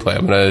a screenplay.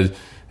 I'm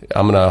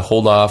going to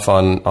hold off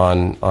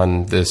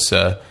on this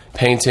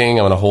painting.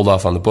 I'm going to hold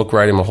off on the book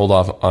writing. I'm going to hold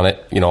off on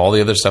it. All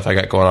the other stuff I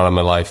got going on in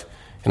my life.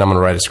 and I'm going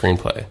to write a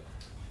screenplay?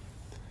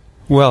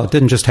 Well, it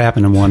didn't just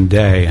happen in one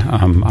day,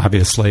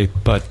 obviously,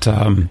 but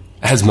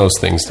As most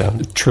things do.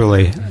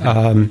 truly.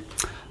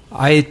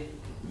 I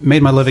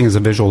made my living as a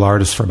visual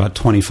artist for about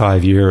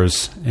 25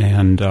 years,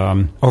 and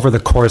over the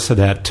course of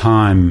that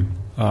time,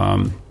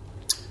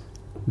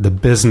 the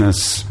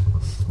business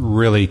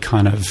really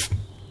kind of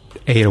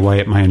ate away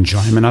at my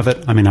enjoyment of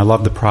it. I mean, I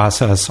love the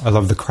process. I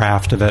love the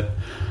craft of it.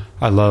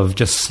 I love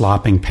just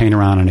slopping paint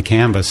around on a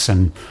canvas,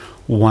 and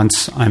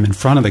once I'm in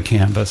front of the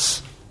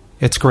canvas,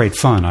 it's great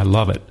fun. I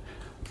love it.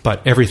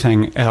 But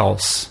everything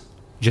else,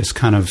 just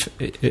kind of,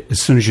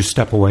 as soon as you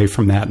step away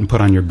from that and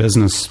put on your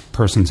business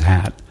person's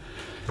hat,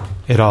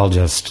 it all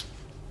just,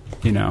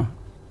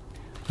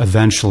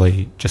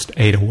 eventually just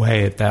ate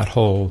away at that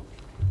whole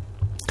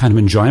kind of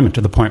enjoyment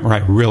to the point where I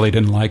really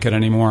didn't like it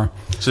anymore.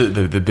 So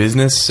the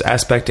business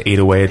aspect ate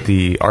away at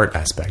the art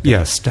aspect?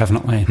 Yes,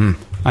 definitely.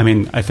 I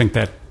mean, I think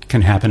that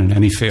can happen in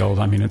any field.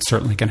 I mean, it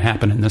certainly can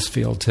happen in this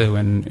field, too,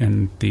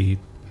 in the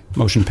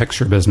motion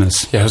picture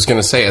business. Yeah, I was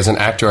going to say, as an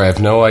actor, I have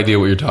no idea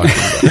what you're talking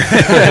about.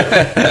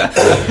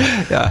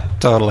 Yeah,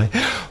 totally.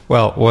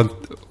 Well,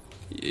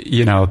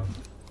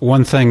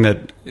 one thing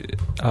that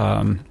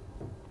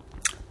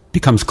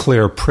becomes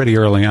clear pretty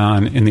early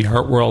on in the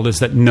art world is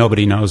that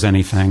nobody knows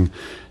anything.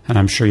 And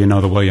I'm sure you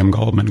know the William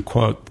Goldman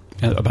quote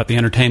about the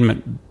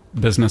entertainment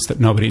business, that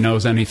nobody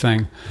knows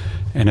anything.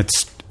 And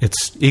it's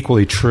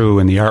equally true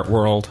in the art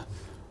world.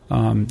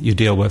 You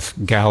deal with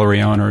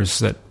gallery owners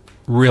that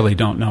really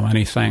don't know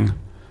anything.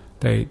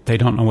 They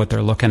don't know what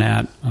they're looking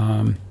at.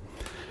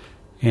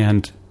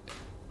 And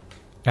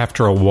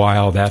after a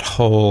while, that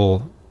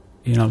whole,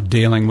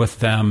 dealing with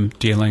them,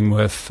 dealing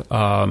with,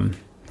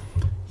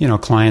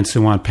 clients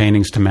who want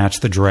paintings to match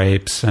the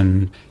drapes.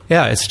 And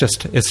yeah,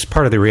 it's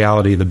part of the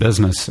reality of the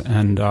business.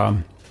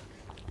 And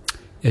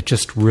it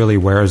just really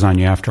wears on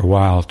you after a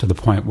while, to the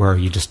point where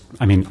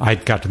I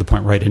got to the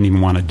point where I didn't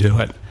even want to do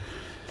it.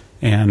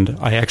 And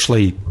I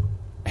actually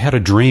had a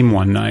dream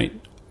one night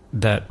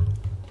that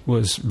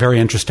was very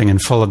interesting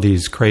and full of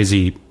these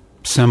crazy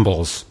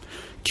symbols,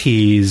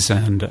 keys,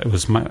 and it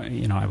was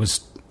I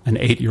was an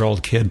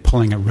 8-year-old kid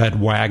pulling a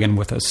red wagon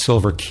with a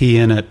silver key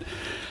in it,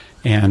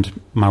 and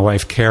my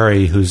wife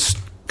Carrie, who's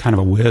kind of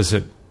a whiz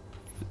at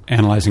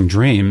analyzing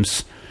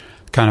dreams,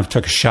 kind of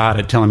took a shot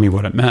at telling me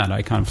what it meant.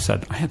 I kind of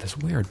said, I had this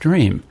weird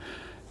dream,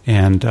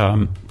 and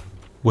I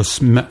was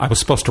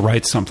supposed to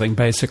write something,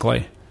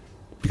 basically,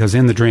 because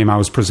in the dream I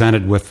was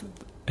presented with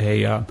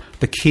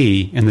the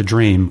key in the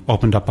dream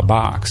opened up a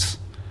box,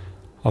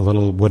 a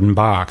little wooden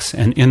box,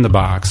 and in the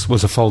box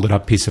was a folded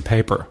up piece of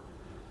paper.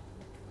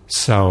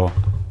 So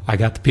I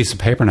got the piece of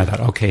paper and I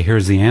thought, okay,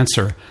 here's the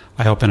answer.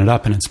 I open it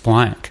up and it's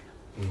blank.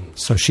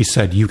 So she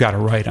said, you got to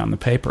write on the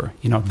paper.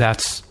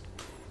 That's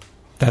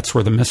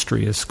where the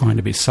mystery is going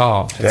to be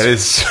solved. That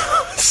is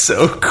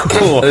so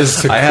cool. That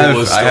is the coolest I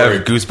have story.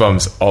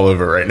 goosebumps all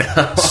over right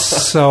now.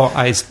 So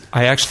I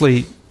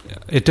actually,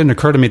 it didn't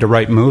occur to me to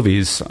write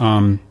movies.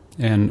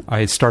 And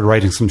I started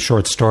writing some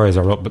short stories.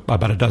 I wrote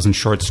about a dozen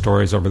short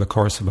stories over the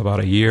course of about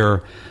a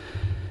year.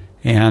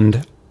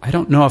 And I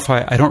don't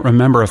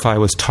remember if I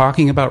was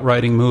talking about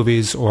writing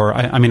movies or,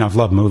 I've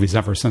loved movies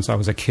ever since I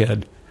was a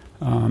kid.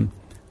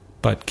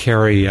 But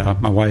Carrie,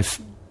 my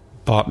wife,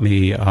 bought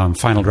me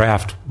Final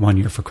Draft one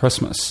year for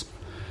Christmas.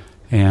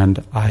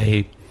 And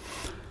I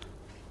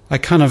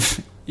kind of,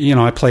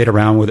 I played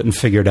around with it and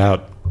figured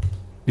out,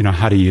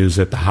 how to use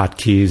it, the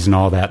hotkeys and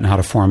all that, and how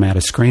to format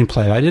a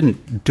screenplay. I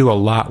didn't do a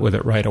lot with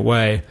it right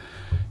away.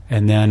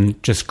 And then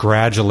just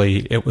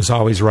gradually, it was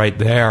always right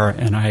there,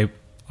 and I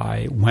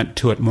went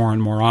to it more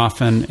and more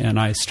often, and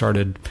I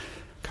started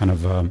kind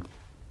of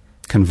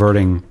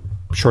converting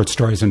short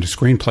stories into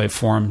screenplay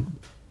form.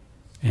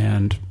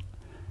 And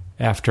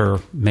after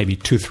maybe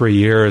 2-3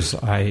 years,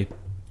 I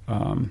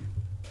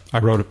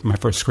wrote my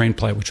first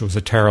screenplay, which was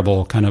a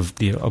terrible kind of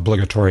the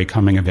obligatory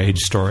coming-of-age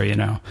story,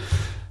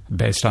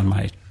 based on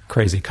my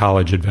crazy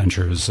college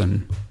adventures.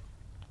 And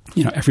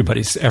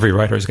every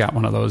writer's got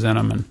one of those in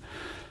them, and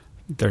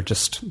they're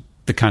just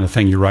the kind of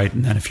thing you write,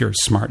 and then if you're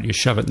smart, you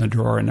shove it in the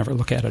drawer and never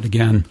look at it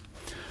again.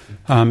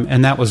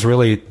 And that was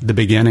really the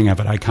beginning of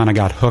it. I kind of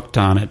got hooked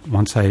on it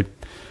once I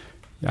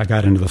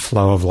got into the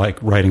flow of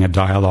like writing a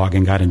dialogue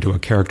and got into a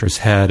character's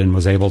head and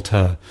was able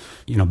to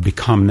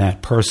become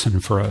that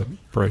person for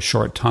a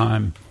short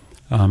time.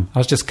 I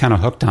was just kind of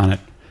hooked on it,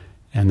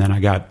 and then I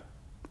got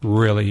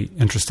really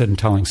interested in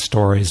telling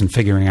stories and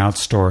figuring out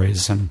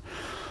stories. And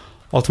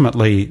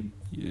ultimately,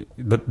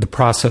 the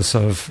process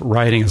of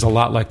writing is a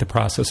lot like the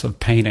process of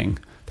painting.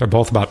 They're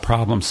both about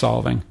problem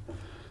solving.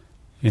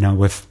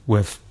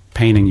 With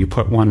painting, you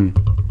put one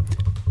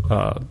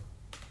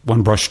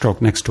brush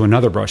stroke next to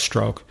another brush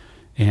stroke,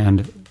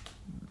 and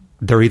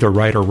they're either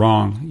right or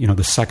wrong.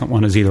 The second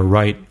one is either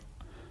right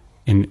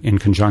in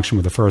conjunction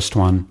with the first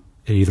one.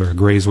 It either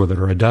agrees with it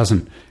or it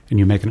doesn't, and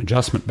you make an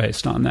adjustment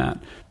based on that.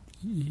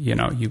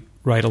 You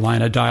write a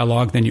line of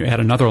dialogue, then you add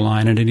another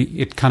line, and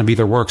it kind of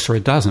either works or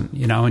it doesn't,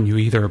 and you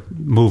either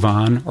move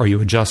on or you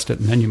adjust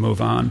it and then you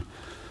move on.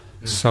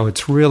 So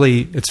it's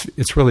really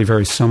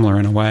very similar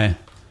in a way.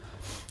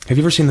 Have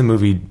you ever seen the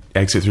movie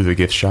Exit Through the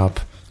Gift Shop?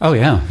 Oh,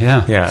 yeah.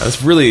 Yeah,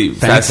 it's a really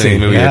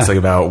fascinating movie. Yeah. It's like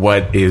about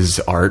what is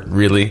art,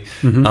 really.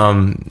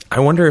 I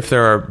wonder if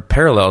there are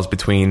parallels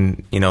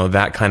between,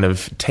 that kind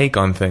of take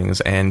on things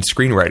and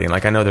screenwriting.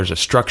 Like, I know there's a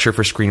structure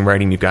for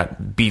screenwriting. You've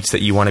got beats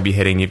that you want to be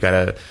hitting. You've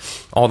got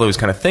all those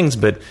kind of things.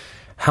 But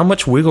how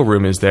much wiggle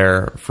room is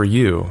there for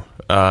you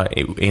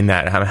in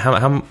that?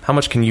 How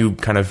much can you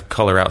kind of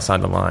color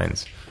outside the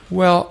lines?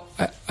 Well,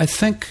 I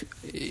think,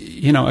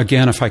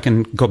 again, if I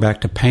can go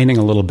back to painting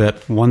a little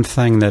bit, one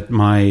thing that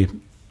my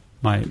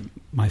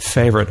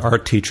favorite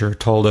art teacher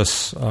told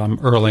us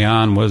early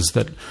on was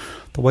that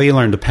the way you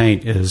learn to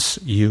paint is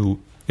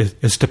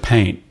to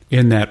paint.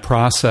 In that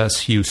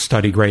process, you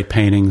study great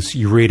paintings,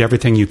 you read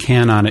everything you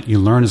can on it, you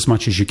learn as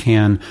much as you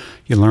can,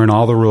 you learn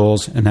all the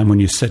rules, and then when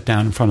you sit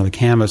down in front of the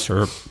canvas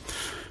or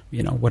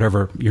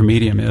whatever your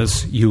medium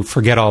is, you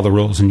forget all the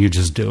rules and you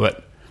just do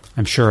it.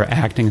 I'm sure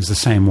acting is the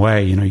same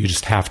way. You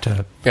just have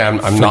to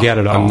forget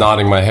it all. I'm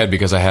nodding my head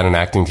because I had an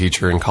acting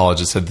teacher in college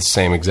that said the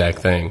same exact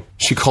thing.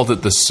 She called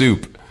it the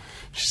soup.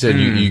 She said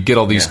you get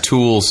all these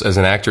tools as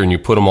an actor and you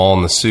put them all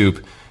in the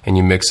soup and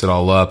you mix it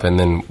all up, and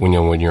then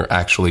when you're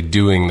actually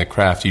doing the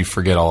craft, you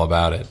forget all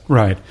about it.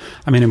 Right.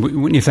 I mean,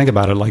 when you think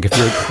about it, like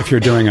if you're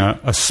doing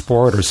a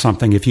sport or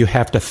something, if you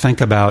have to think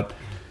about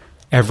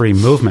every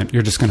movement,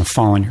 you're just going to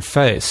fall on your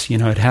face.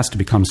 It has to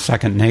become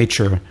second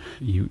nature.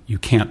 You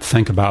can't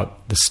think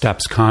about the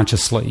steps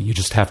consciously. You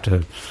just have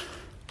to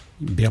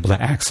be able to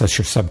access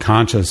your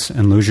subconscious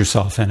and lose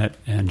yourself in it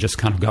and just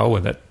kind of go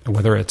with it,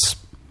 whether it's,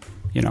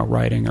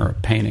 writing or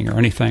painting or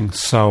anything.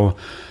 So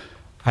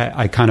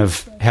I kind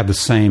of have the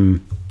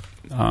same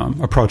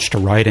approach to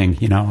writing.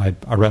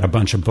 I read a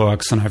bunch of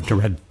books and I've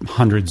read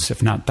hundreds,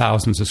 if not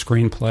thousands, of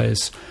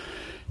screenplays.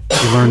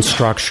 You learn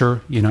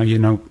structure, you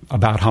know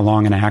about how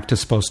long an act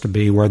is supposed to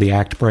be, where the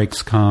act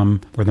breaks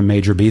come, where the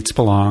major beats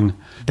belong.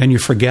 Then you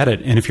forget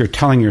it. And if you're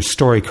telling your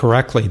story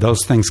correctly,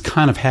 those things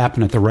kind of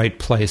happen at the right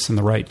place and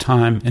the right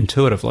time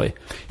intuitively.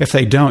 If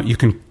they don't, you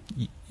can,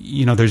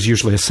 there's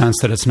usually a sense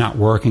that it's not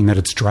working, that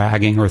it's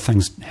dragging, or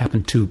things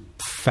happen too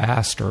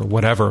fast or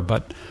whatever.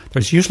 But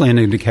there's usually an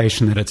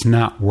indication that it's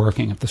not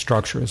working if the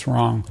structure is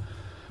wrong.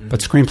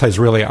 But screenplays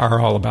really are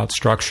all about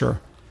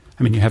structure.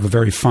 I mean, you have a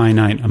very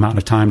finite amount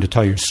of time to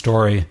tell your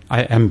story.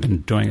 I haven't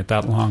been doing it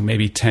that long,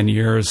 maybe 10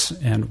 years.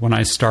 And when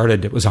I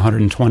started, it was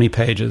 120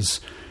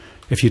 pages.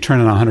 If you turn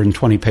in a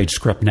 120-page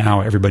script now,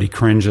 everybody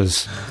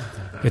cringes.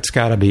 It's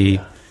got to be,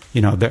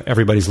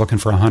 everybody's looking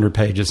for 100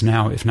 pages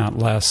now, if not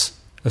less,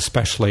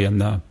 especially in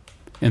the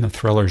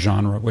thriller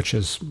genre, which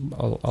is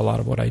a lot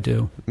of what I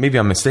do. Maybe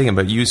I'm mistaken,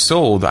 but you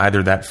sold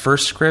either that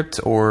first script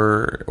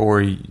or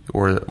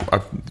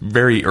a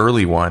very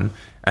early one.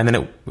 And then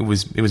it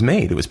was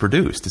made. It was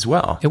produced as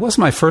well. It was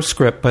my first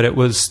script, but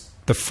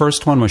the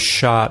first one was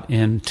shot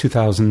in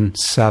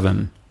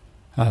 2007,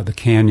 The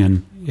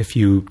Canyon. If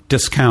you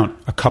discount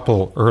a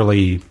couple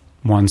early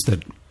ones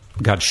that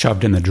got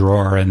shoved in the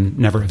drawer and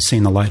never have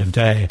seen the light of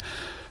day,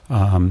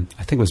 I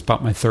think it was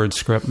about my third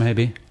script,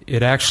 maybe.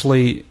 It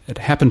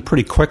happened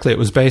pretty quickly. It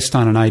was based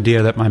on an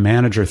idea that my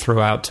manager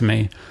threw out to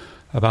me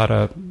about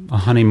a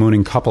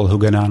honeymooning couple who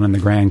go down in the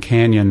Grand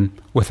Canyon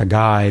with a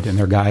guide, and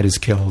their guide is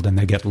killed, and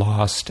they get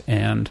lost,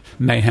 and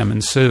mayhem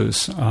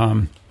ensues.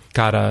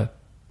 Got a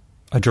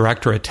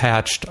director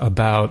attached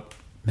about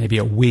maybe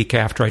a week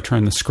after I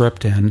turned the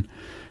script in,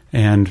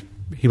 and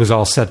he was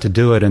all set to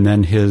do it, and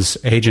then his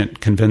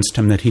agent convinced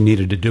him that he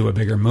needed to do a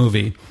bigger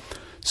movie.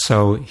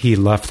 So he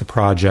left the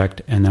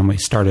project, and then we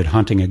started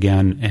hunting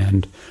again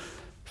and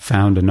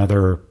found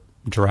another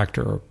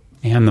director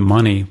and the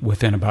money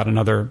within about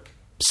another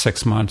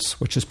 6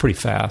 months, which is pretty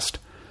fast,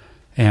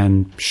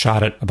 and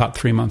shot it about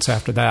 3 months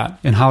after that.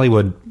 In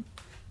Hollywood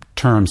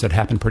terms, it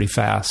happened pretty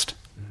fast.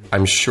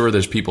 I'm sure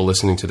there's people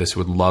listening to this who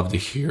would love to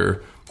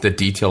hear the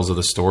details of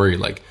the story,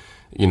 like,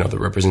 the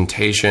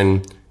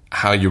representation,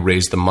 how you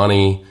raised the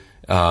money,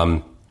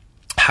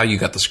 how you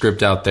got the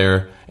script out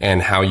there,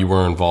 and how you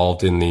were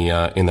involved in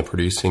the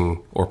producing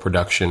or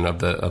production of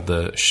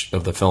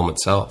the film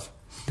itself.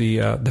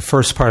 The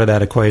first part of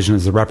that equation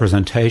is the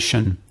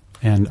representation,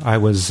 and I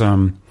was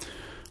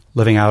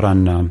living out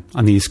on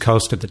the East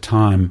Coast at the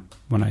time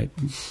when I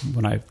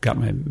got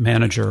my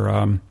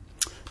manager.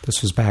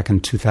 This was back in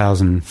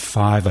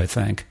 2005, I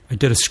think. I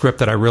did a script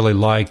that I really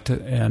liked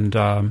and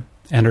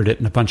entered it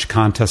in a bunch of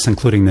contests,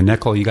 including the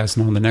Nickel. You guys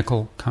know the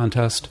Nickel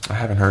contest? I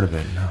haven't heard of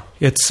it, no.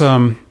 It's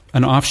an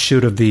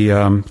offshoot of the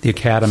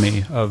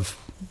Academy of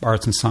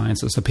Arts and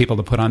Sciences, the people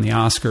that put on the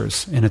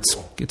Oscars, and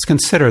it's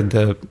considered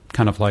the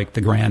kind of like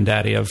the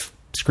granddaddy of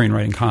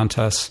screenwriting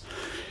contests.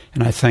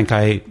 And I think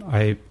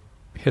I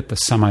hit the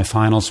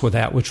semifinals with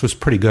that, which was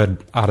pretty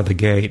good out of the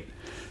gate.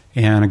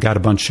 And I got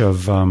a bunch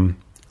of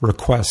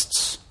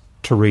requests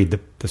to read the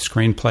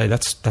screenplay.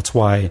 That's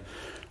why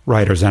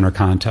writers enter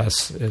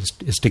contests is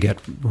to get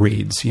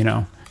reads,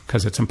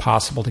 because it's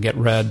impossible to get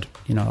read.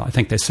 I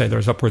think they say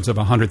there's upwards of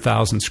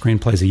 100,000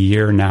 screenplays a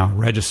year now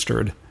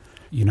registered.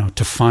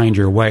 To find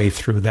your way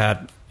through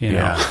that,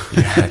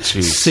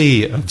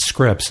 sea of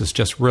scripts is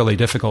just really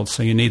difficult.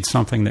 So you need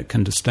something that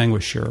can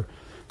distinguish your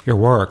your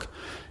work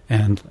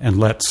and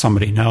let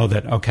somebody know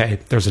that, okay,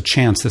 there's a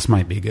chance this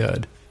might be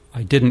good.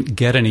 I didn't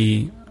get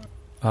any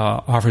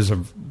offers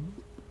of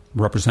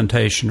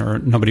representation, or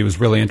nobody was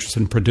really interested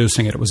in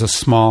producing it. It was a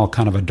small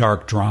kind of a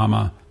dark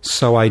drama.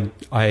 So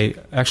I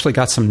actually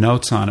got some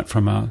notes on it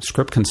from a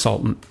script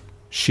consultant.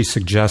 She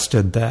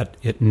suggested that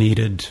it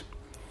needed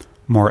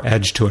more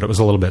edge to it. It was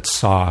a little bit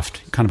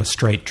soft, kind of a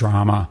straight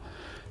drama.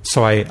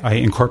 So I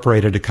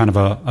incorporated a kind of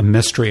a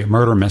mystery, a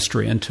murder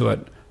mystery into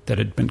it that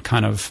had been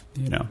kind of,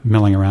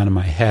 milling around in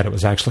my head. It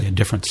was actually a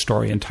different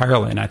story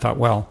entirely. And I thought,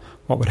 well,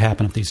 what would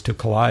happen if these two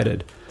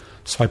collided?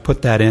 So I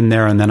put that in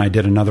there, and then I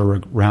did another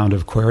round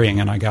of querying,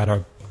 and I got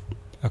a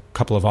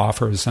couple of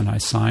offers, and I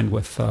signed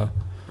with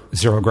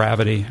Zero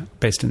Gravity,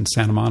 based in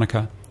Santa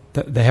Monica.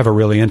 They have a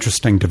really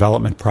interesting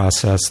development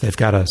process. They've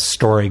got a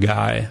story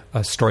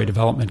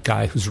development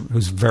guy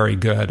who's very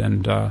good.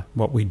 And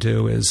what we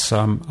do is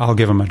I'll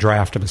give him a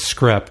draft of a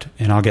script,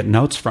 and I'll get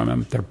notes from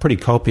him. They're pretty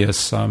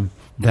copious.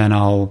 Then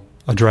I'll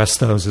address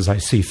those as I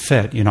see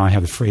fit. I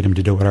have the freedom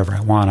to do whatever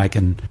I want. I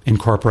can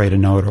incorporate a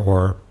note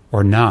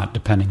or not,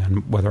 depending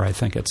on whether I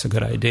think it's a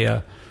good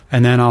idea.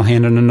 And then I'll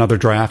hand in another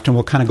draft, and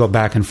we'll kind of go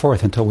back and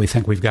forth until we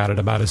think we've got it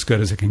about as good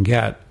as it can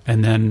get.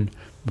 And then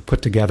we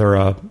put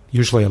together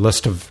usually a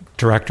list of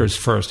directors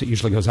first. It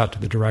usually goes out to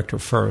the director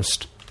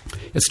first.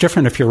 It's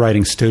different if you're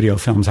writing studio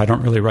films. I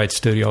don't really write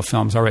studio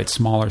films. I write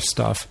smaller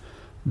stuff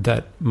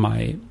that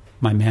my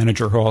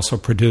manager, who also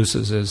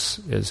produces,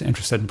 is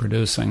interested in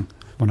producing.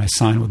 When I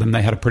signed with them,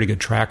 they had a pretty good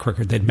track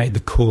record. They'd made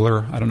The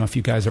Cooler. I don't know if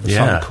you guys ever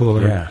saw The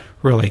Cooler. Yeah.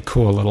 Really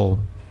cool little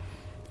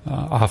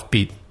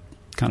offbeat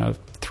kind of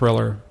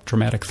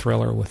dramatic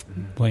thriller with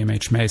William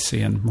H.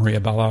 Macy and Maria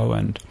Bello.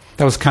 And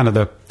that was kind of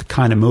the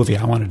kind of movie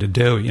I wanted to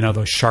do,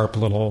 those sharp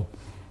little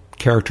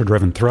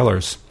character-driven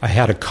thrillers. I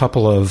had a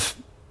couple of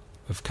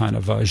kind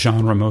of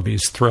genre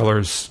movies,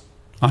 thrillers,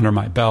 under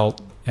my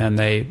belt, and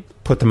they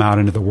put them out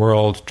into the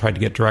world, tried to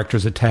get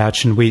directors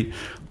attached, and we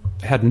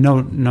had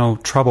no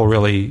trouble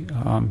really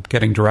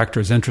getting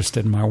directors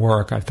interested in my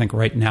work. I think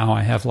right now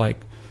I have like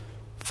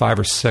 5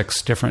 or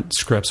 6 different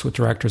scripts with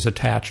directors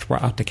attached. We're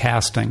out to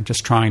casting,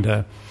 just trying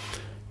to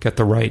get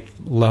the right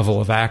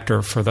level of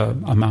actor for the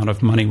amount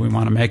of money we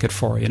want to make it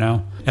for,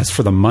 As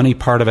for the money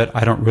part of it,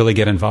 I don't really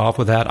get involved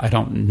with that. I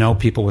don't know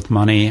people with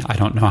money. I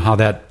don't know how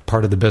that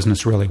part of the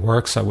business really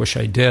works. I wish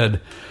I did.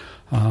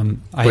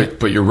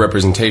 But your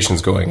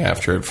representation's going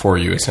after it for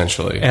you,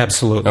 essentially.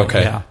 Absolutely.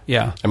 Okay.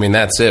 Yeah. I mean,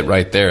 that's it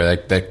right there.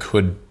 That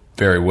could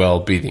very well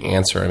be the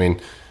answer. I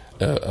mean,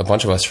 a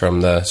bunch of us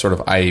from the sort of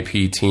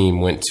IAP team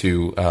went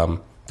to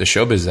the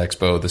Showbiz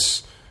Expo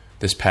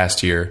this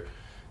past year,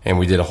 and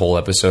we did a whole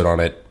episode on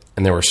it.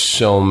 And there were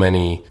so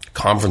many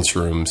conference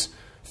rooms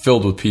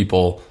filled with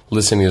people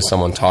listening to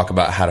someone talk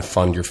about how to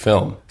fund your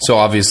film. So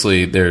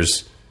obviously,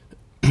 there's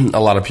a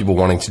lot of people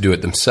wanting to do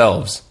it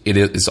themselves. It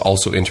is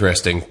also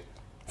interesting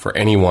for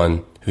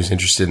anyone who's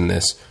interested in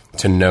this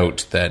to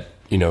note that,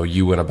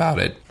 you went about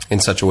it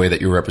in such a way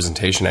that your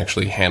representation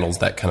actually handles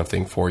that kind of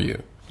thing for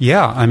you.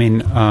 Yeah, I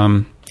mean,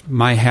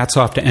 my hat's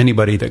off to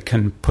anybody that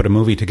can put a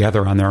movie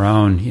together on their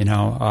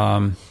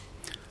own.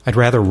 I'd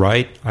rather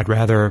write. I'd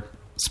rather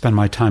spend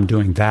my time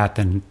doing that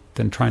than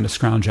trying to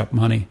scrounge up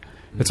money.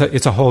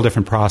 It's a whole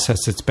different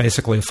process. It's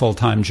basically a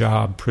full-time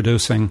job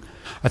producing.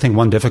 I think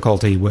one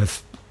difficulty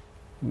with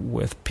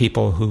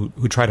people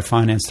who try to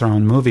finance their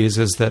own movies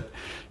is that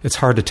it's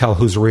hard to tell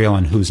who's real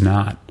and who's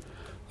not.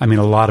 I mean,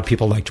 a lot of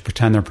people like to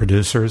pretend they're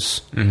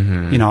producers.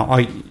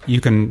 Mm-hmm. You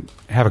can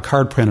have a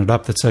card printed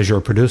up that says you're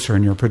a producer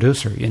and you're a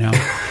producer,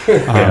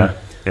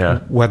 Yeah.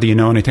 Whether you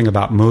know anything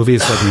about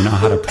movies, whether you know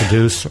how to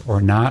produce or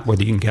not,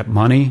 whether you can get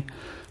money,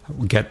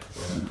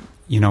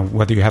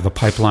 whether you have a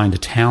pipeline to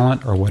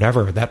talent or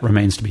whatever, that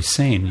remains to be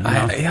seen.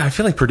 I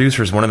feel like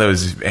producer is one of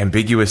those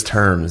ambiguous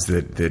terms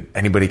that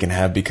anybody can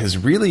have, because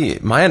really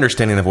my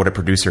understanding of what a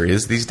producer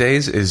is these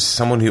days is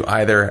someone who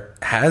either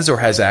has or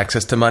has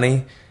access to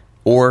money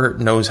or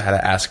knows how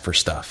to ask for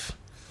stuff.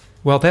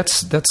 Well,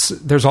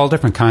 there's all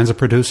different kinds of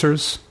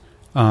producers,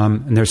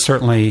 and there's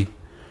certainly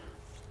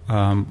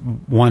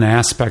one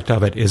aspect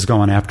of it is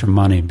going after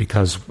money,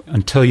 because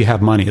until you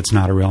have money, it's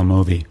not a real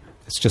movie.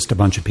 It's just a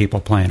bunch of people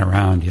playing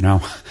around,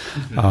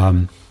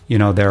 Mm-hmm.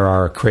 There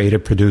are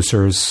creative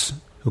producers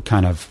who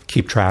kind of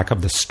keep track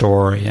of the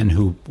story and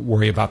who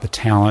worry about the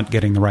talent,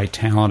 getting the right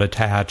talent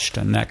attached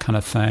and that kind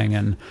of thing.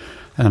 And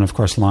then, of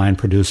course, line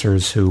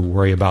producers who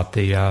worry about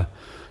the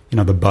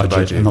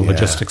budget and the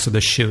logistics of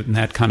the shoot and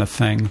that kind of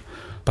thing.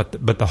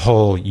 But the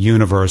whole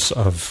universe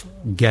of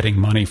getting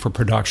money for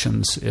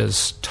productions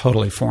is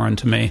totally foreign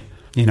to me.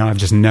 I've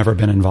just never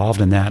been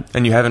involved in that.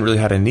 And you haven't really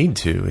had a need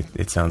to,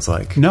 it sounds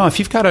like. No, if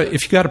you've got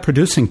a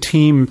producing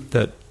team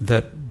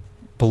that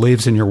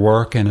believes in your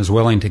work and is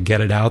willing to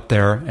get it out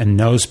there and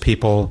knows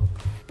people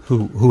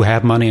who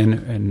have money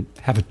and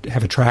have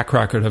a track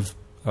record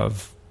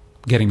of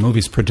getting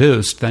movies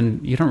produced, then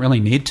you don't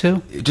really need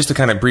to. Just to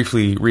kind of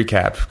briefly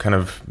recap kind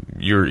of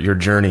your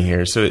journey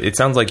here. So it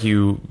sounds like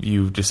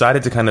you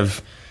decided to kind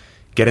of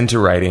get into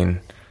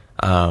writing,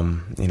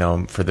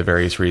 for the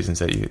various reasons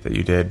that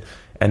you did.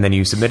 and then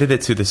you submitted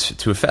it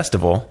to a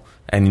festival,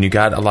 and you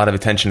got a lot of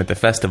attention at the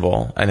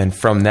festival, and then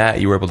from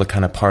that you were able to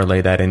kind of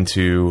parlay that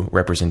into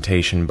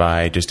representation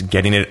by just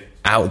getting it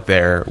out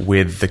there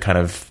with the kind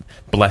of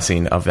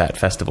blessing of that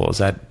festival. Is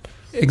that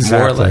exactly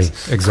more or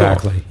less?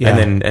 exactly? Cool. Yeah.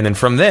 And then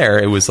from there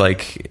it was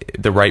like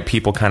the right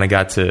people kind of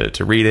got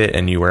to read it,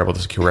 and you were able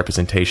to secure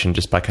representation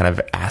just by kind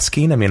of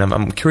asking. I mean,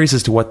 I'm curious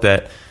as to what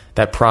that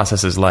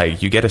process is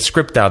like. You get a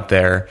script out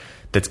there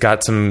that's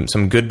got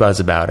some good buzz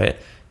about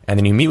it, and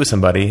then you meet with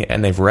somebody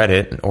and they've read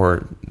it,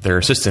 or their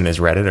assistant has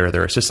read it, or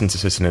their assistant's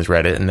assistant has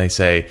read it, and they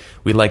say,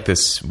 we like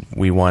this,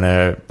 we want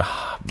to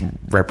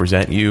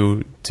represent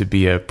you to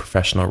be a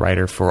professional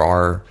writer for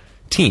our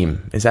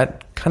team. Is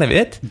that kind of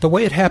it? The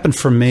way it happened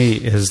for me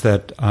is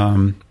that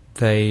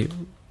they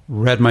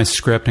read my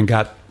script and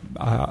got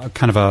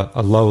kind of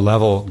a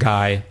low-level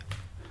guy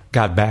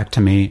got back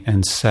to me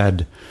and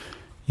said,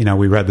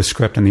 we read the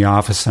script in the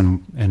office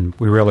and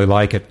we really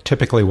like it.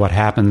 Typically what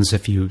happens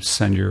if you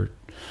send your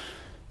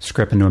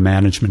script into a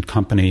management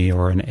company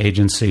or an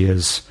agency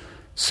is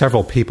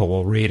several people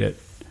will read it.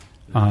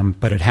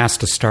 But it has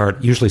to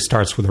usually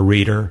starts with a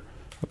reader,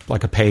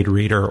 like a paid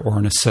reader or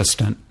an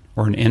assistant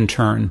or an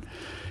intern.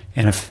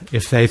 And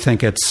if they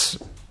think it's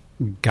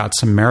got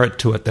some merit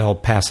to it, they'll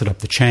pass it up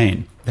the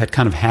chain. That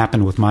kind of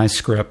happened with my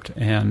script,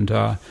 and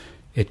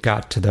it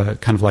got to the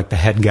kind of like the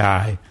head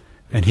guy,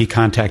 and he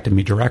contacted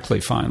me directly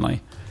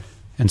finally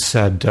and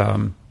said,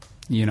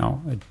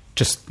 I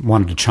just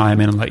wanted to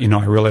chime in and let you know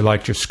I really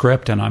liked your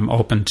script, and I'm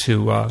open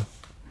to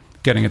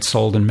getting it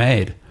sold and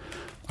made.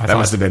 That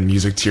must have been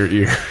music to your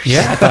ear.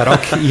 Yeah, I thought,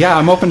 okay, yeah,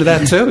 I'm open to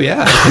that too,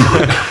 yeah.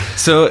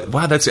 So,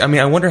 wow,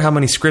 I wonder how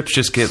many scripts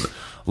just get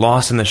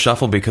lost in the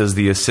shuffle because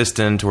the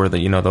assistant or the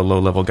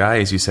low-level guy,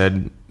 as you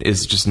said,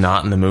 is just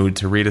not in the mood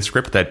to read a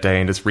script that day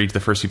and just reads the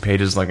first few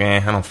pages like, I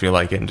don't feel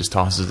like it, and just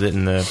tosses it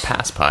in the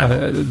pass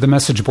pile. The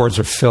message boards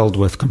are filled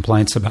with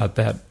complaints about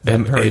that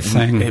very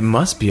thing. It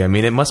must be. I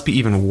mean, it must be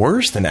even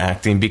worse than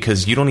acting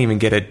because you don't even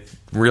get a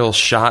real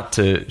shot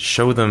to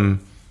show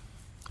them.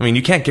 I mean,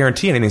 you can't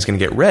guarantee anything's going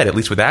to get read. At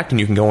least with acting,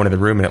 you can go into the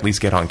room and at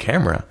least get on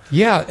camera.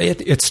 Yeah,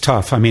 it's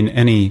tough. I mean,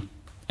 any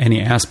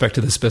aspect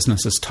of this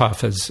business is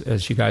tough,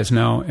 as you guys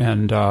know,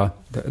 and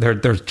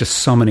there's just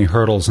so many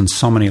hurdles and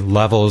so many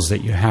levels that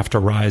you have to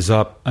rise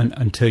up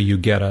until you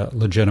get a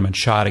legitimate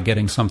shot at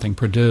getting something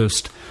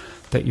produced.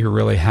 That you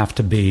really have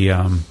to be.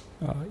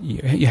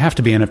 You have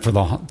to be in it for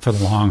the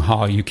long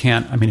haul. You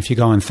can't. I mean, if you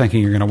go in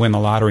thinking you're going to win the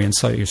lottery and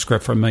sell your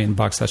script for $1 million,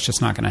 that's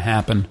just not going to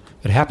happen.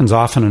 It happens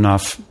often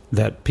enough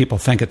that people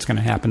think it's going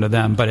to happen to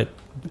them, but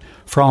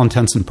for all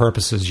intents and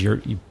purposes,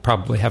 you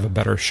probably have a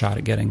better shot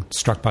at getting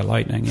struck by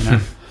lightning.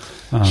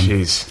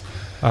 Jeez.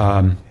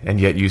 And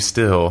yet you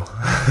still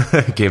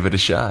gave it a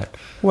shot.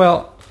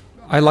 Well,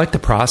 I like the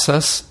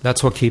process.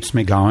 That's what keeps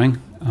me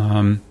going.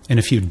 And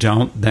if you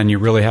don't, then you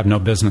really have no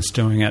business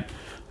doing it.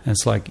 And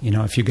it's like,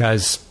 if you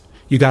guys.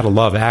 You got to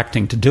love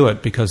acting to do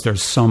it because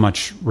there's so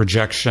much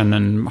rejection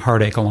and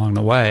heartache along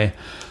the way.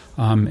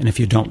 And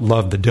if you don't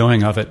love the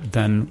doing of it,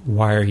 then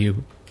why are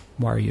you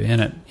in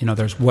it?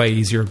 There's way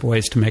easier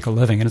ways to make a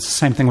living. And it's the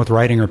same thing with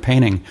writing or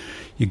painting.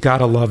 You got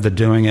to love the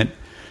doing it.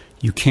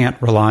 You can't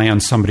rely on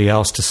somebody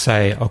else to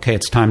say, okay,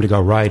 it's time to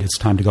go write, it's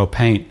time to go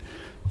paint.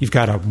 You've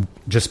got to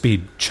just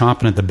be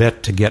chomping at the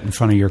bit to get in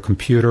front of your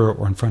computer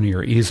or in front of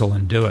your easel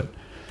and do it.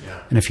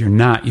 Yeah. And if you're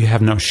not, you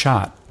have no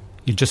shot.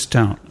 You just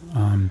don't.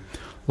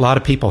 A lot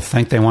of people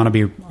think they want to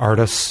be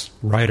artists,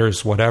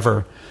 writers,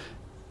 whatever,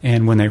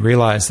 and when they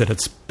realize that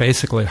it's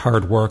basically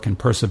hard work and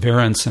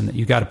perseverance and that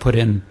you got to put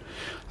in,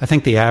 I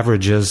think the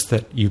average is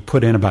that you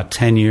put in about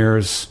 10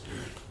 years,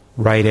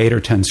 write 8 or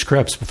 10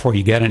 scripts before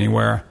you get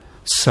anywhere.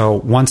 So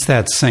once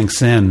that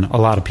sinks in, a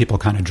lot of people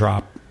kind of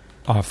drop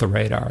off the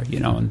radar,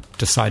 and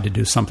decide to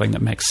do something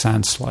that makes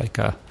sense, like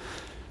work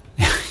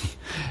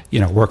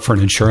for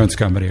an insurance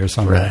company or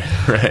something.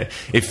 Right.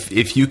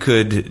 If you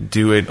could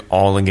do it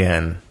all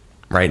again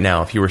right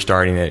now, if you were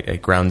starting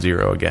at ground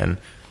zero again,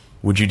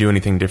 would you do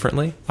anything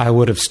differently? I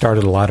would have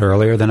started a lot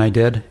earlier than I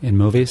did in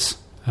movies,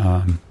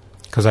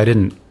 because I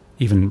didn't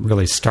even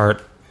really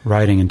start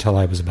writing until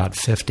I was about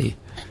 50,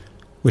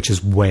 which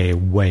is way,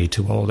 way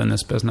too old in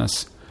this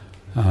business,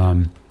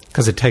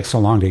 because it takes so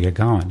long to get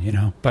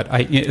going, But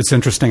it's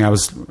interesting, I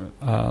was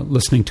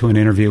listening to an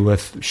interview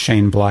with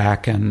Shane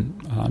Black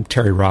and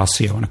Terry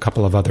Rossio and a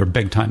couple of other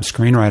big-time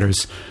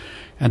screenwriters,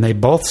 and they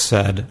both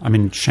said,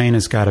 Shane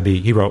has got to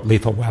be, he wrote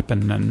Lethal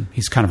Weapon, and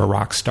he's kind of a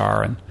rock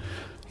star, and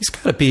he's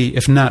got to be,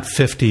 if not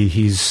 50,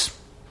 he's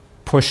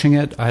pushing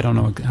it. I don't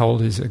know how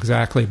old he is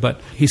exactly,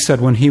 but he said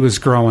when he was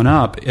growing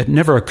up, it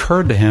never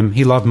occurred to him,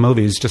 he loved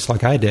movies just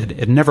like I did,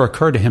 it never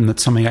occurred to him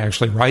that somebody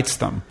actually writes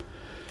them.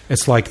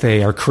 It's like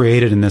they are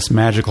created in this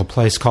magical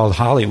place called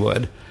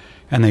Hollywood,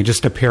 and they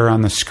just appear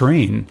on the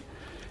screen.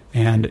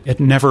 And it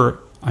never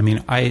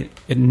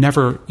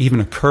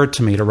even occurred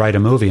to me to write a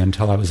movie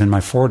until I was in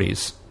my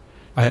 40s.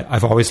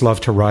 I've always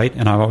loved to write,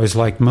 and I've always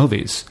liked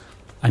movies.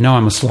 I know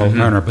I'm a slow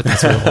learner, but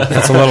that's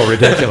a little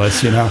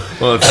ridiculous,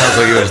 Well, it sounds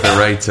like it was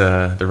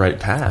the right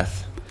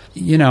path.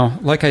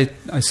 Like I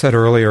said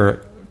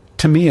earlier,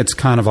 to me, it's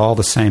kind of all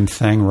the same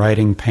thing: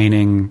 writing,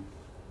 painting,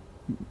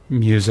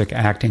 music,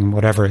 acting,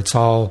 whatever. It's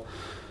all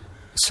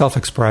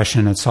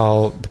self-expression. It's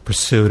all the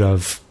pursuit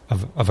of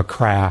a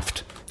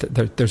craft.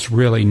 There's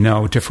really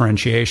no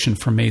differentiation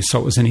for me. So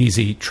it was an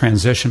easy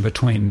transition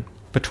between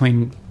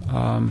painting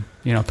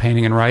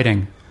and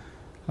writing.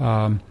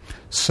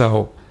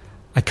 So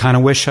I kind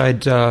of wish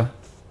I'd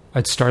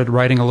started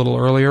writing a little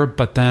earlier,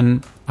 but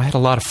then I had a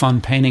lot of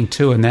fun painting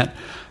too, and that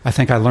I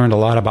think I learned a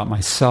lot about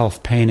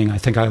myself painting. I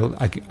think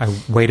I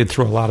waded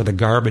through a lot of the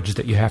garbage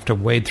that you have to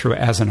wade through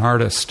as an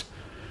artist.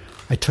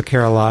 I took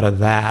care of a lot of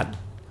that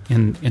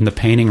in the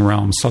painting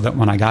realm, so that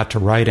when I got to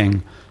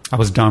writing, I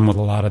was done with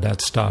a lot of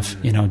that stuff.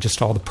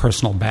 Just all the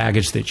personal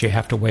baggage that you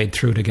have to wade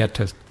through to get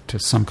to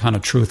some kind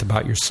of truth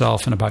about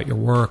yourself and about your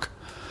work.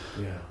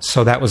 Yeah.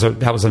 So that was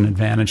an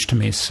advantage to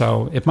me.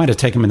 So it might have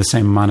taken me the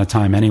same amount of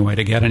time anyway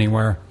to get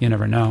anywhere. You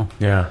never know.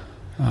 Yeah.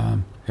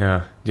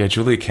 Yeah.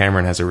 Julia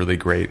Cameron has a really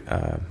great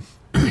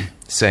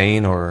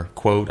saying or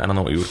quote. I don't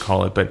know what you would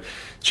call it, but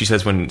she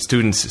says when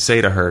students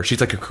say to her, she's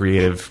like a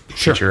creative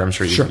teacher. I'm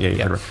sure you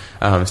heard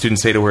her.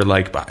 Students say to her,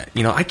 like,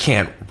 I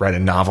can't write a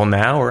novel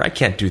now, or I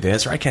can't do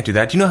this, or I can't do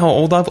that. Do you know how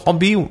old I'll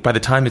be by the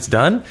time it's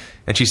done?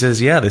 And she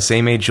says, yeah, the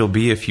same age you'll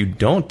be if you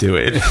don't do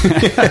it.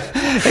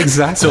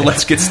 Exactly. So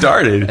let's get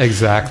started.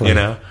 Exactly.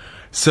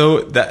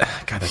 So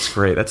that's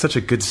great. That's such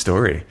a good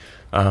story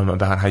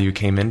about how you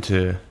came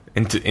into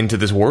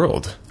this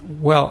world.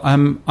 Well,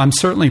 I'm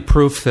certainly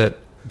proof that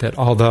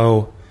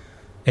although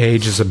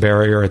age is a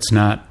barrier, it's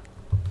not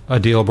a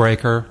deal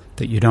breaker,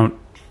 that you don't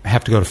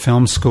have to go to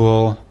film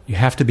school. You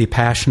have to be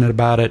passionate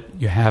about it.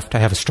 You have to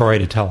have a story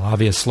to tell,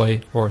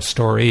 obviously, or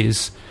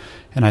stories.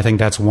 And I think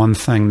that's one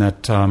thing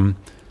that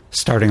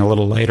starting a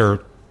little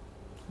later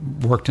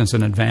worked as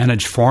an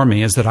advantage for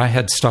me, is that I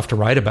had stuff to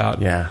write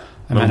about. Yeah.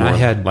 I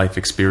had life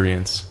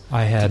experience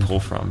to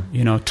pull from.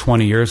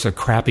 20 years of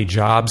crappy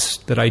jobs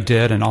that I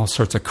did, and all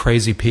sorts of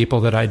crazy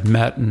people that I'd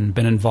met and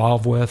been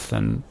involved with,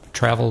 and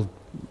traveled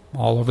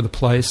all over the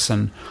place,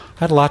 and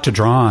I had a lot to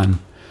draw on.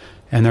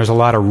 And there's a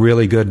lot of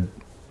really good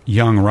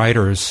young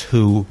writers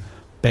who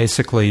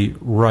basically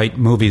write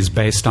movies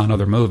based on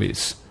other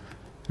movies.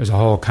 There's a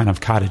whole kind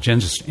of cottage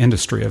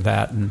industry of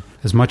that. And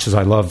as much as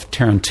I love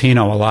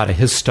Tarantino, a lot of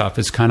his stuff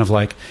is kind of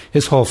like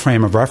his whole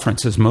frame of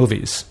reference is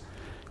movies.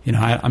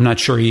 I'm not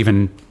sure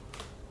even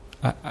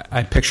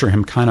I picture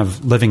him kind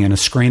of living in a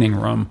screening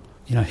room.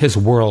 His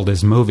world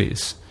is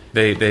movies.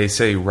 They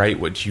say,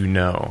 write what you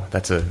know.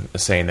 That's a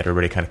saying that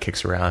everybody kind of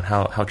kicks around.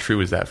 How true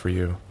is that for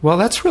you? Well,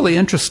 that's really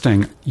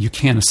interesting. You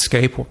can't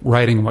escape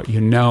writing what you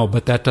know,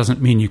 but that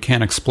doesn't mean you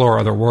can't explore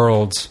other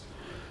worlds.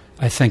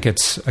 I think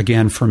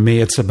for me,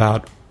 it's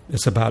about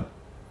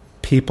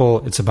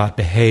people, it's about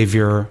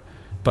behavior,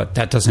 but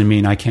that doesn't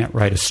mean I can't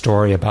write a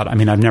story about. I've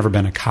never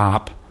been a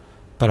cop,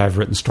 but I've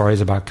written stories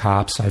about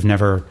cops. I've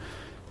never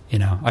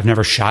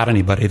shot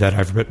anybody but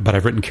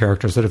I've written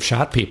characters that have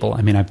shot people.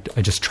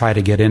 I just try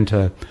to get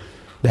into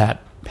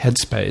that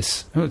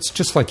headspace. It's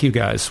just like you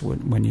guys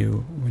when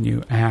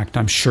you act.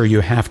 I'm sure you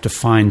have to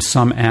find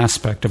some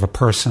aspect of a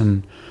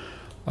person,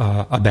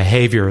 a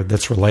behavior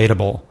that's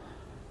relatable.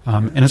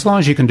 And as long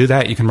as you can do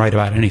that, you can write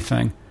about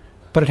anything.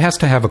 But it has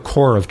to have a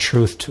core of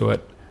truth to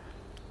it.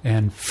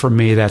 And for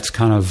me, that's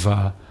kind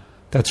of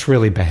that's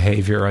really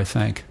behavior, I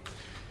think.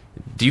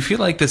 Do you feel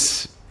like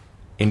this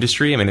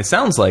industry? It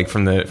sounds like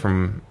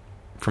from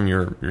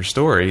your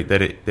story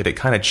that it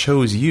kind of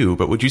chose you.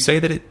 But would you say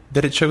that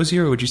it chose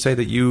you, or would you say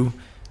that you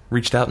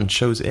reached out and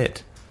chose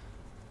it?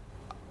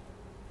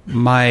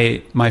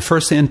 My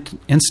first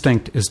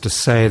instinct is to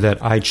say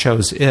that I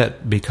chose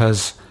it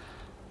because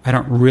I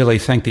don't really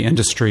think the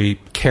industry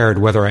cared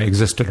whether I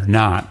existed or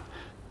not.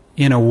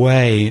 In a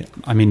way,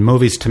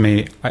 movies to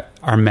me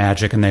are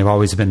magic, and they've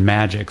always been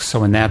magic.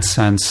 So in that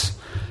sense,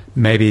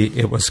 maybe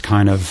it was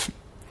kind of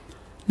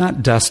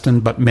not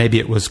destined, but maybe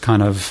it was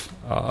kind of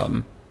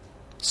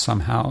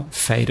somehow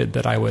fated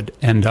that I would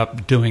end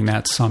up doing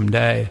that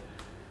someday,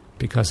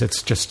 because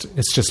it's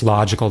just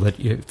logical that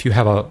if you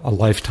have a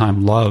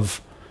lifetime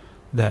love,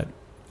 that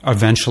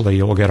eventually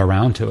you'll get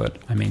around to it.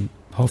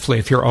 Hopefully,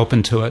 if you're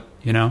open to it,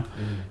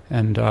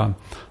 And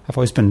I've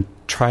always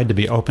tried to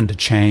be open to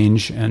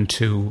change and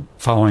to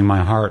following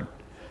my heart,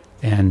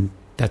 and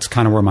that's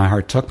kind of where my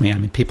heart took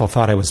me. People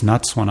thought I was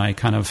nuts when I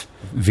kind of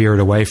veered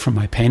away from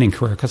my painting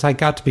career, because I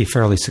got to be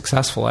fairly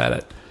successful at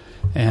it.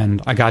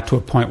 And I got to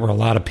a point where a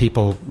lot of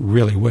people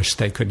really wished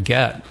they could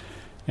get.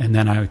 And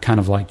then I kind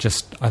of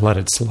I let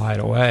it slide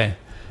away.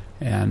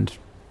 And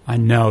I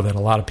know that a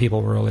lot of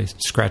people were really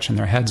scratching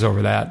their heads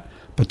over that.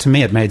 But to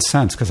me, it made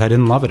sense because I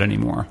didn't love it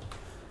anymore.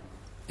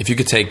 If you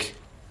could take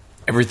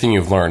everything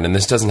you've learned, and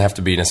this doesn't have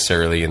to be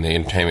necessarily in the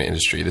entertainment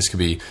industry, this could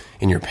be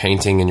in your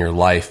painting, in your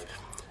life,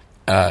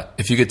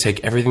 if you could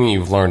take everything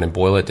you've learned and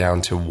boil it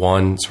down to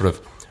one sort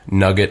of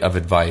nugget of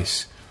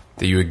advice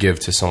that you would give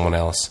to someone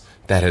else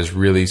that has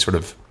really sort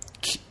of,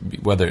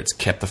 whether it's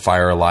kept the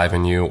fire alive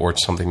in you or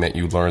something that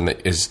you learned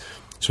that is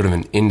sort of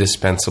an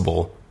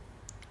indispensable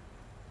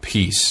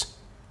piece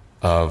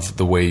of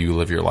the way you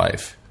live your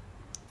life,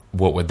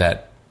 what would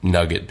that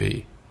nugget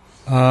be?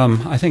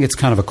 I think it's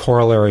kind of a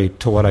corollary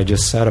to what I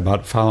just said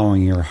about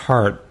following your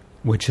heart,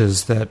 which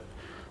is that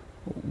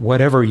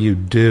whatever you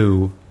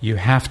do, you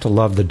have to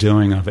love the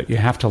doing of it. You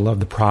have to love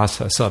the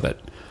process of it.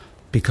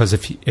 Because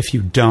if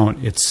you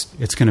don't, it's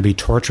going to be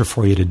torture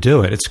for you to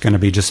do it. It's going to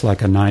be just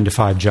like a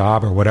 9-to-5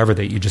 job or whatever,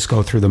 that you just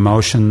go through the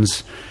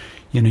motions.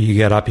 You know, you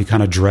get up, you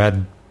kind of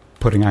dread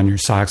putting on your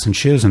socks and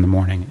shoes in the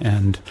morning.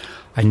 And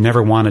I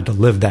never wanted to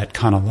live that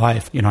kind of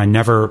life. You know, I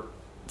never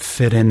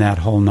fit in that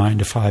whole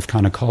 9-to-5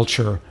 kind of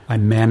culture. I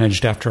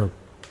managed after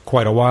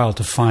quite a while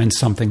to find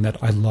something that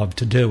I loved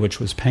to do, which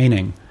was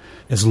painting.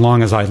 As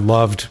long as I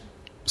loved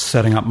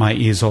setting up my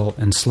easel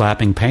and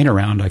slapping paint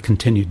around, I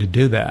continued to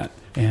do that.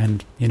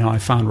 And, you know, I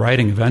found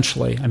writing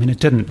eventually. I mean,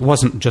 it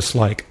wasn't just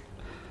like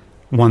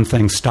one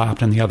thing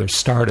stopped and the other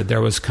started.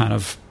 There was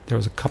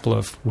a couple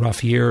of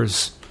rough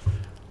years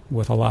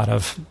with a lot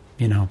of,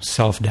 you know,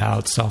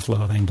 self-doubt,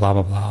 self-loathing, blah,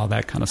 blah, blah, all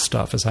that kind of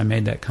stuff as I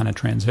made that kind of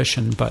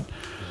transition. But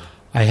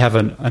I have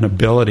an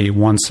ability,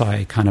 once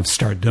I kind of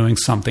start doing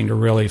something, to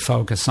really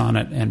focus on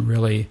it and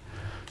really,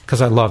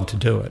 because I love to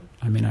do it.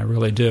 I mean, I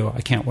really do.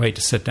 I can't wait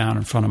to sit down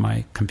in front of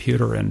my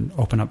computer and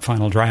open up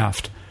Final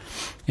Draft.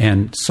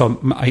 And so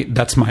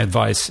that's my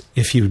advice.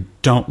 If you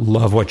don't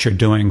love what you're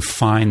doing,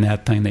 find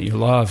that thing that you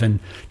love and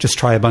just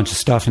try a bunch of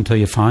stuff until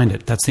you find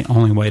it. That's the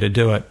only way to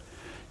do it.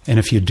 And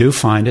if you do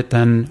find it,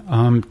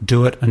 then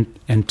do it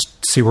and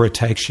see where it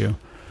takes you.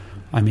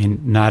 I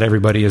mean, not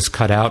everybody is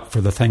cut out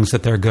for the things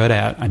that they're good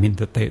at. I mean,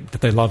 that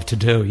they love to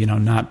do. You know,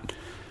 not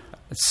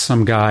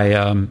some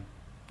guy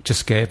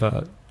just gave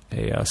a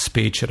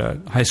speech at a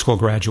high school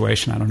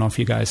graduation. I don't know if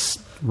you guys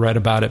read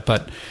about it,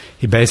 but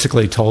he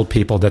basically told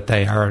people that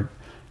they are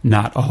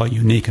not all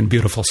unique and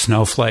beautiful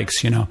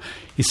snowflakes. You know,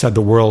 he said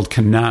the world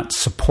cannot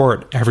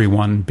support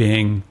everyone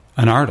being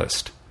an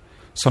artist.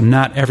 So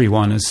not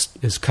everyone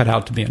is cut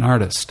out to be an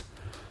artist.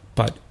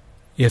 But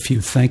if you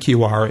think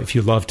you are, if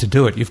you love to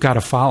do it, you've got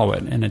to follow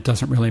it. And it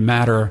doesn't really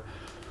matter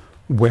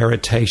where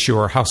it takes you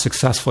or how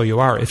successful you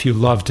are. If you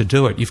love to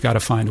do it, you've got to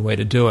find a way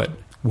to do it,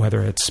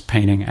 whether it's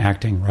painting,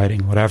 acting,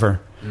 writing,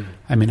 whatever.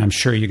 I mean, I'm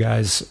sure you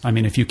guys, I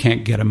mean, if you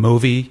can't get a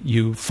movie,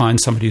 you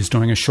find somebody who's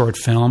doing a short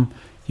film,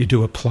 you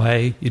do a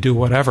play, you do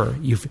whatever.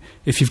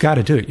 If you've got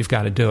to do it, you've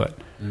got to do it.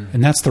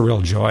 And that's the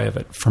real joy of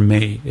it for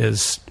me,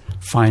 is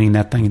finding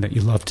that thing that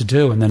you love to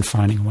do and then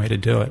finding a way to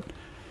do it.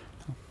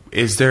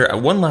 Is there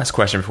one last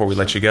question before we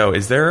let you go?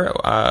 Is there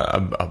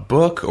a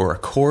book or a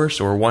course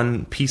or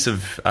one piece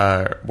of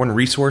one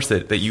resource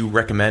that you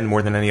recommend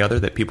more than any other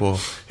that people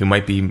who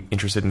might be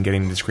interested in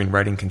getting into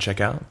screenwriting can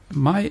check out?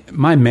 My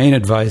main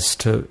advice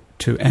to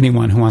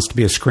anyone who wants to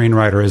be a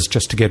screenwriter is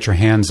just to get your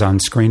hands on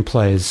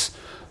screenplays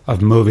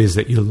of movies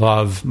that you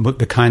love,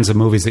 the kinds of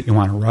movies that you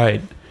want to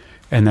write,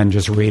 and then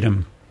just read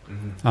them.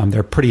 Mm-hmm.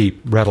 They're pretty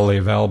readily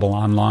available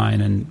online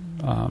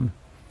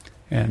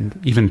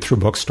and even through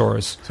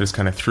bookstores. So it's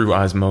kind of through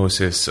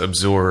osmosis,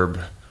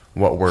 absorb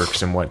what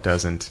works and what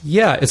doesn't.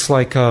 Yeah, it's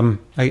like,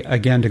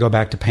 again, to go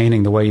back to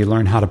painting, the way you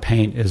learn how to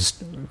paint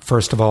is,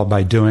 first of all,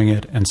 by doing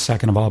it, and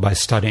second of all, by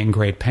studying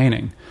great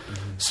painting.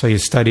 Mm-hmm. So you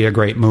study a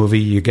great movie,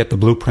 you get the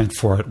blueprint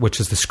for it, which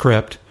is the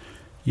script.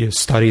 You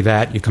study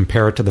that, you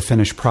compare it to the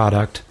finished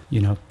product,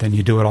 you know, then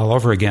you do it all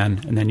over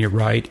again, and then you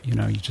write, you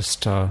know, you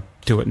just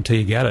do it until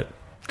you get it.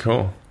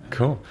 Cool.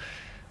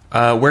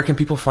 Where can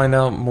people find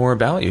out more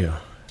about you?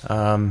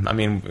 I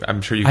mean,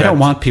 I'm sure you. I don't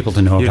want people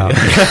to know about me.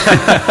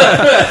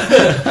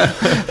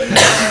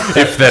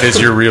 If that is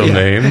your real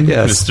name,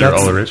 yes, Mr.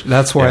 Ulrich.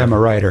 That's why I'm a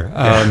writer.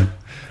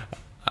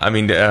 I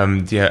mean, do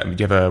you have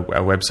a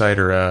website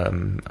or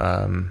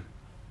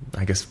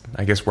I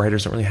guess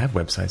writers don't really have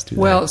websites, do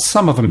they? Well,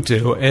 some of them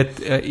do.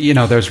 You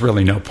know, there's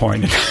really no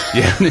point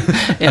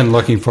in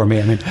looking for me.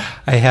 I mean,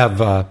 I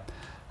have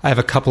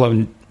a couple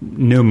of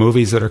new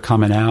movies that are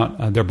coming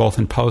out. They're both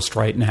in post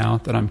right now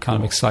that I'm kind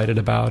of excited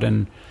about,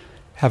 and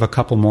have a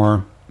couple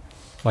more.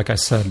 Like I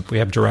said, we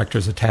have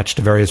directors attached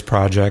to various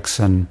projects,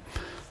 and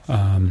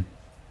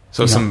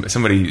so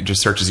somebody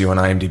just searches you on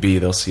IMDb,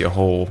 they'll see a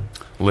whole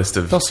list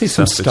of. They'll see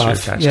some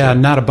stuff. Yeah,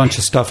 not a bunch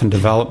of stuff in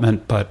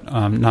development, but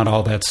not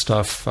all that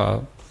stuff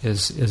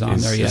is on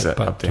there yet.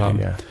 But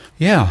updated,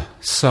 yeah.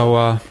 So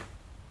I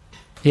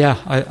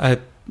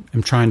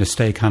am trying to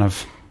stay kind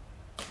of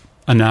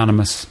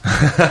anonymous.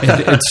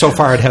 and so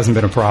far, it hasn't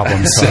been a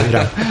problem. So, you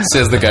know.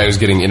 Says the guy who's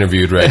getting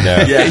interviewed right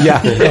now.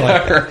 Yeah.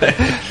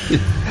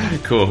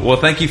 Cool. Well,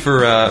 thank you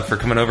for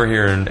coming over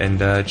here and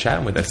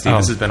chatting with us, Steve.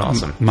 This has been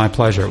awesome. My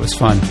pleasure. It was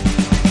fun.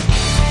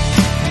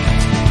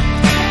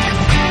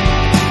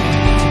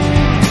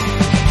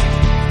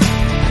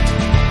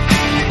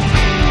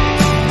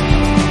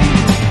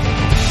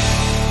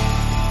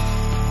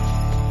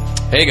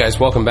 Hey guys,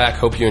 welcome back.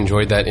 Hope you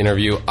enjoyed that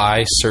interview.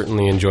 I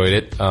certainly enjoyed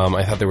it.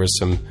 I thought there was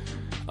some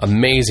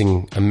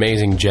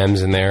amazing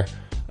gems in there.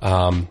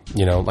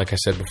 You know, like I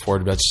said before,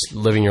 about just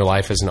living your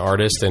life as an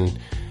artist, and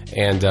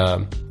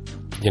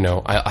you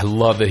know, I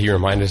love that he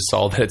reminded us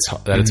all that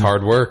it's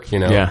hard work. You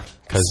know,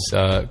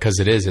 because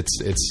it is.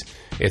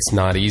 It's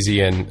not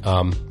easy, and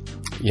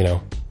you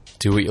know,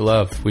 do what you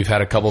love. We've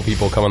had a couple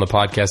people come on the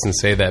podcast and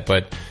say that,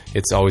 but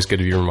it's always good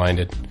to be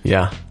reminded.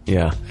 Yeah.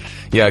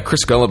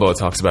 Chris Gullibo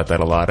talks about that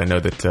a lot. I know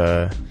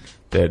that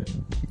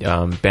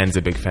Ben's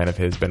a big fan of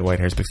his. Ben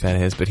Whitehair's a big fan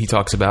of his, but he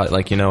talks about,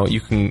 like, you know,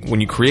 you can,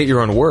 when you create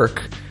your own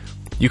work,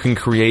 you can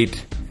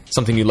create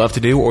something you love to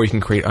do, or you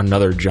can create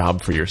another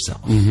job for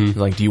yourself.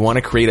 Like, do you want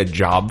to create a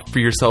job for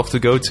yourself to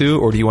go to,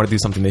 or do you want to do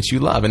something that you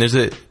love? And there's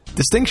a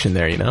distinction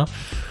there, you know?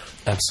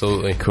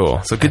 Absolutely. Cool.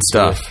 So good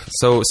stuff.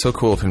 So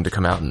cool of him to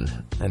come out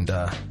and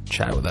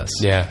chat with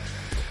us. Yeah.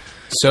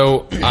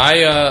 So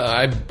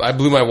I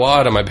blew my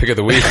wad on my pick of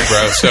the week,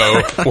 bro.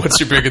 So what's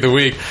your pick of the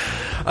week?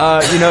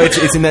 You know,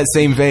 it's in that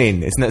same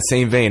vein.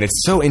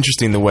 It's so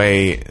interesting the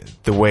way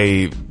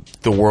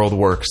the world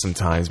works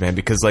sometimes, man.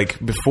 Because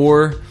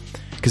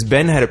because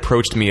Ben had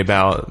approached me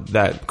about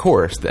that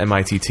course, the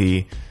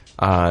MITT,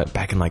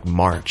 back in like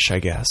March, I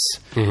guess.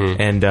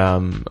 And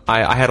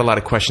I had a lot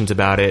of questions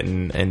about it,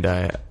 and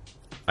I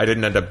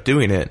didn't end up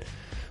doing it.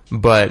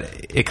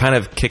 But it kind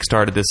of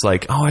kickstarted this,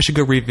 like, oh, I should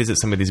go revisit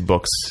some of these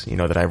books, you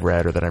know, that I've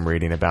read or that I'm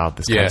reading about,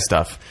 this kind of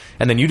stuff.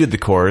 And then you did the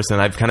course,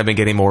 and I've kind of been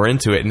getting more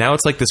into it. And now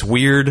it's like this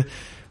weird,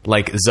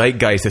 like,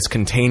 zeitgeist that's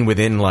contained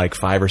within, like,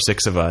 5 or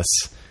 6 of us,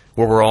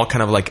 where we're all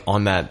kind of, like,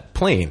 on that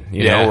plane,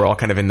 you know? We're all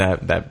kind of in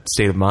that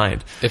state of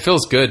mind. It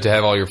feels good to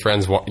have all your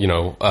friends, you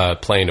know,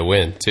 playing to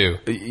win, too.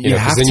 You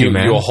have to,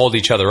 man. You'll hold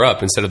each other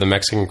up instead of the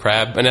Mexican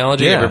crab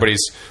analogy. Yeah.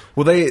 Everybody's...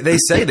 Well, they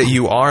say that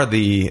you are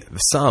the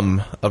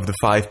sum of the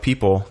 5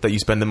 people that you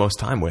spend the most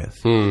time with.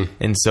 And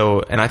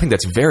I think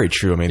that's very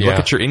true. I mean, look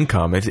at your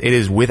income. It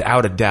is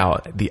without a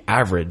doubt the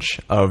average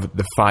of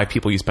the 5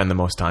 people you spend the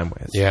most time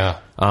with. Yeah.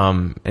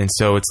 And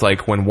so it's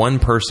like when one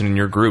person in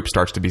your group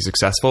starts to be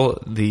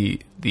successful,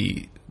 the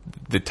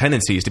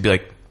tendency is to be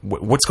like,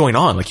 what's going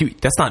on? Like,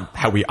 that's not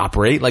how we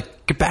operate.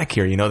 Like, get back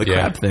here, you know, the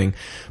crab thing.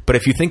 But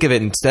if you think of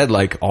it instead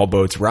like all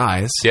boats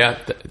rise. Yeah,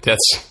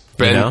 that's...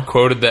 Ben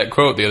quoted that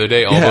quote the other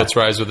day. All boats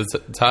rise with the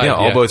tide. Yeah,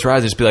 all boats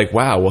rise. Just be like,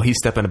 wow, well, he's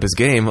stepping up his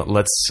game.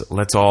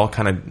 Let's all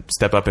kind of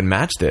step up and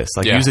match this.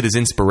 Like, use it as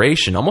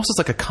inspiration, almost as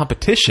like a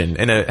competition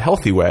in a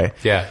healthy way.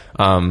 Yeah.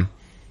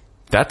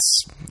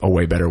 That's a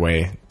way better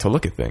way to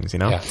look at things, you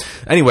know? Yeah.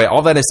 Anyway,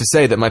 all that is to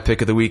say that my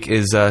pick of the week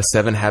is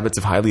 7 Habits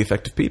of Highly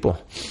Effective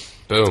People.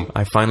 Boom.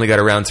 I finally got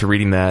around to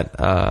reading that.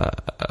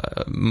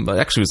 Actually,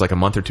 it was like a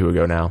month or 2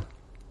 ago now.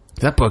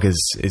 That book is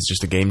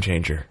just a game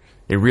changer.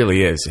 It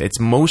really is. It's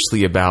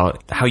mostly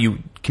about how you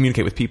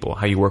communicate with people,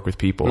 how you work with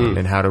people,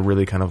 and how to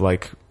really kind of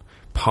like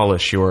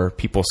polish your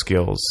people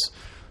skills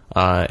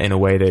in a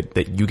way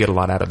that you get a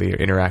lot out of the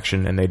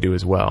interaction and they do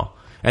as well.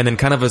 And then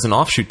kind of as an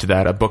offshoot to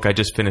that, a book I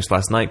just finished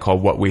last night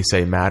called What We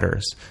Say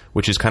Matters,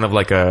 which is kind of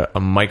like a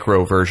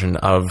micro version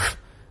of...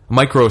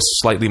 Micro,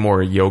 slightly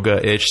more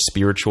yoga-ish,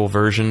 spiritual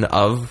version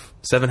of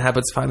 7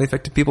 Habits of Highly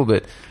Effective People,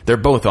 but they're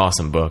both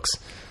awesome books.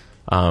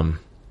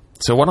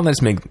 So why don't I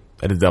just make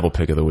it a double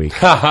pick of the week?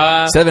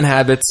 7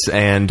 Habits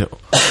and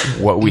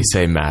What We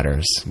Say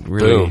Matters.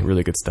 Really,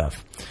 really good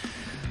stuff.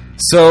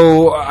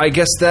 So I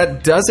guess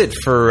that does it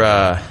for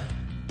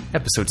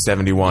episode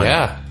 71.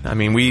 Yeah. I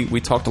mean,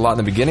 we talked a lot in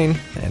the beginning,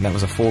 and that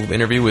was a full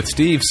interview with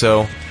Steve,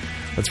 so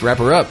let's wrap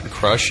her up.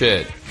 Crush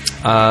it.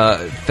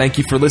 Thank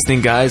you for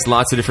listening, guys.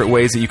 Lots of different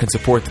ways that you can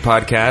support the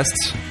podcast.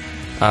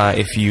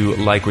 If you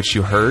like what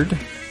you heard,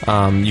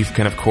 you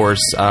can, of course,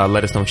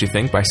 let us know what you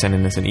think by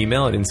sending us an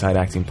email at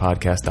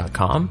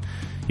insideactingpodcast.com.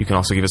 You can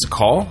also give us a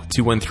call,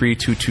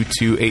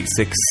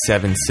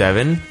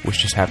 213-222-8677, which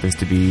just happens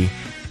to be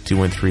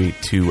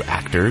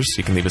 213-2-ACTORS.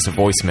 You can leave us a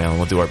voicemail, and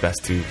we'll do our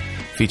best to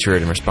feature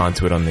it and respond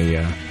to it on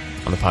the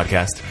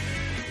podcast.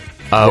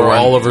 We're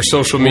all over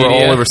social media.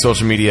 We're all over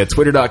social media.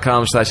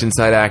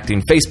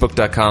 Twitter.com/InsideActing,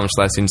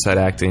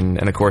 Facebook.com/InsideActing,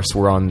 and of course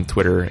we're on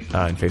Twitter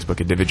and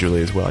Facebook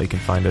individually as well. You can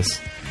find us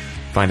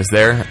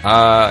there.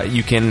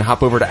 You can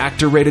hop over to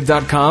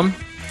ActorRated.com.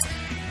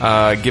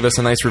 Give us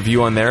a nice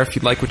review on there if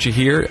you like what you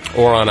hear.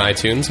 Or on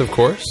iTunes, of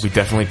course. We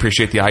definitely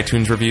appreciate the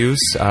iTunes reviews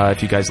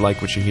if you guys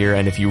like what you hear.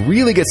 And if you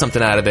really get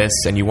something out of this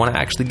and you want to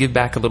actually give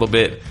back a little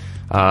bit,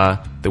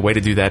 the way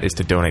to do that is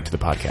to donate to the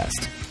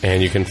podcast.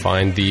 And you can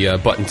find the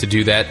button to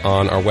do that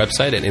on our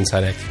website at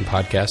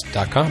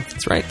InsideActingPodcast.com.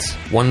 That's right.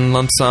 One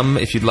lump sum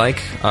if you'd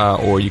like,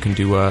 or you can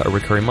do a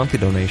recurring monthly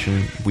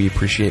donation. We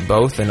appreciate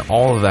both, and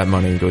all of that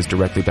money goes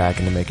directly back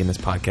into making this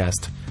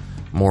podcast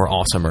more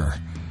awesomer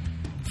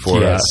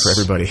for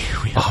everybody.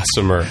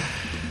 Awesomer.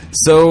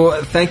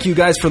 So thank you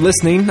guys for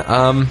listening.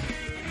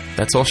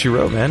 That's all she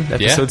wrote, man.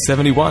 Episode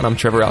 71. I'm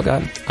Trevor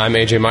Algatt. I'm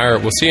AJ Meyer.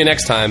 We'll see you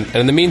next time. And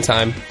in the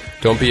meantime,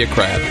 don't be a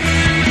crab.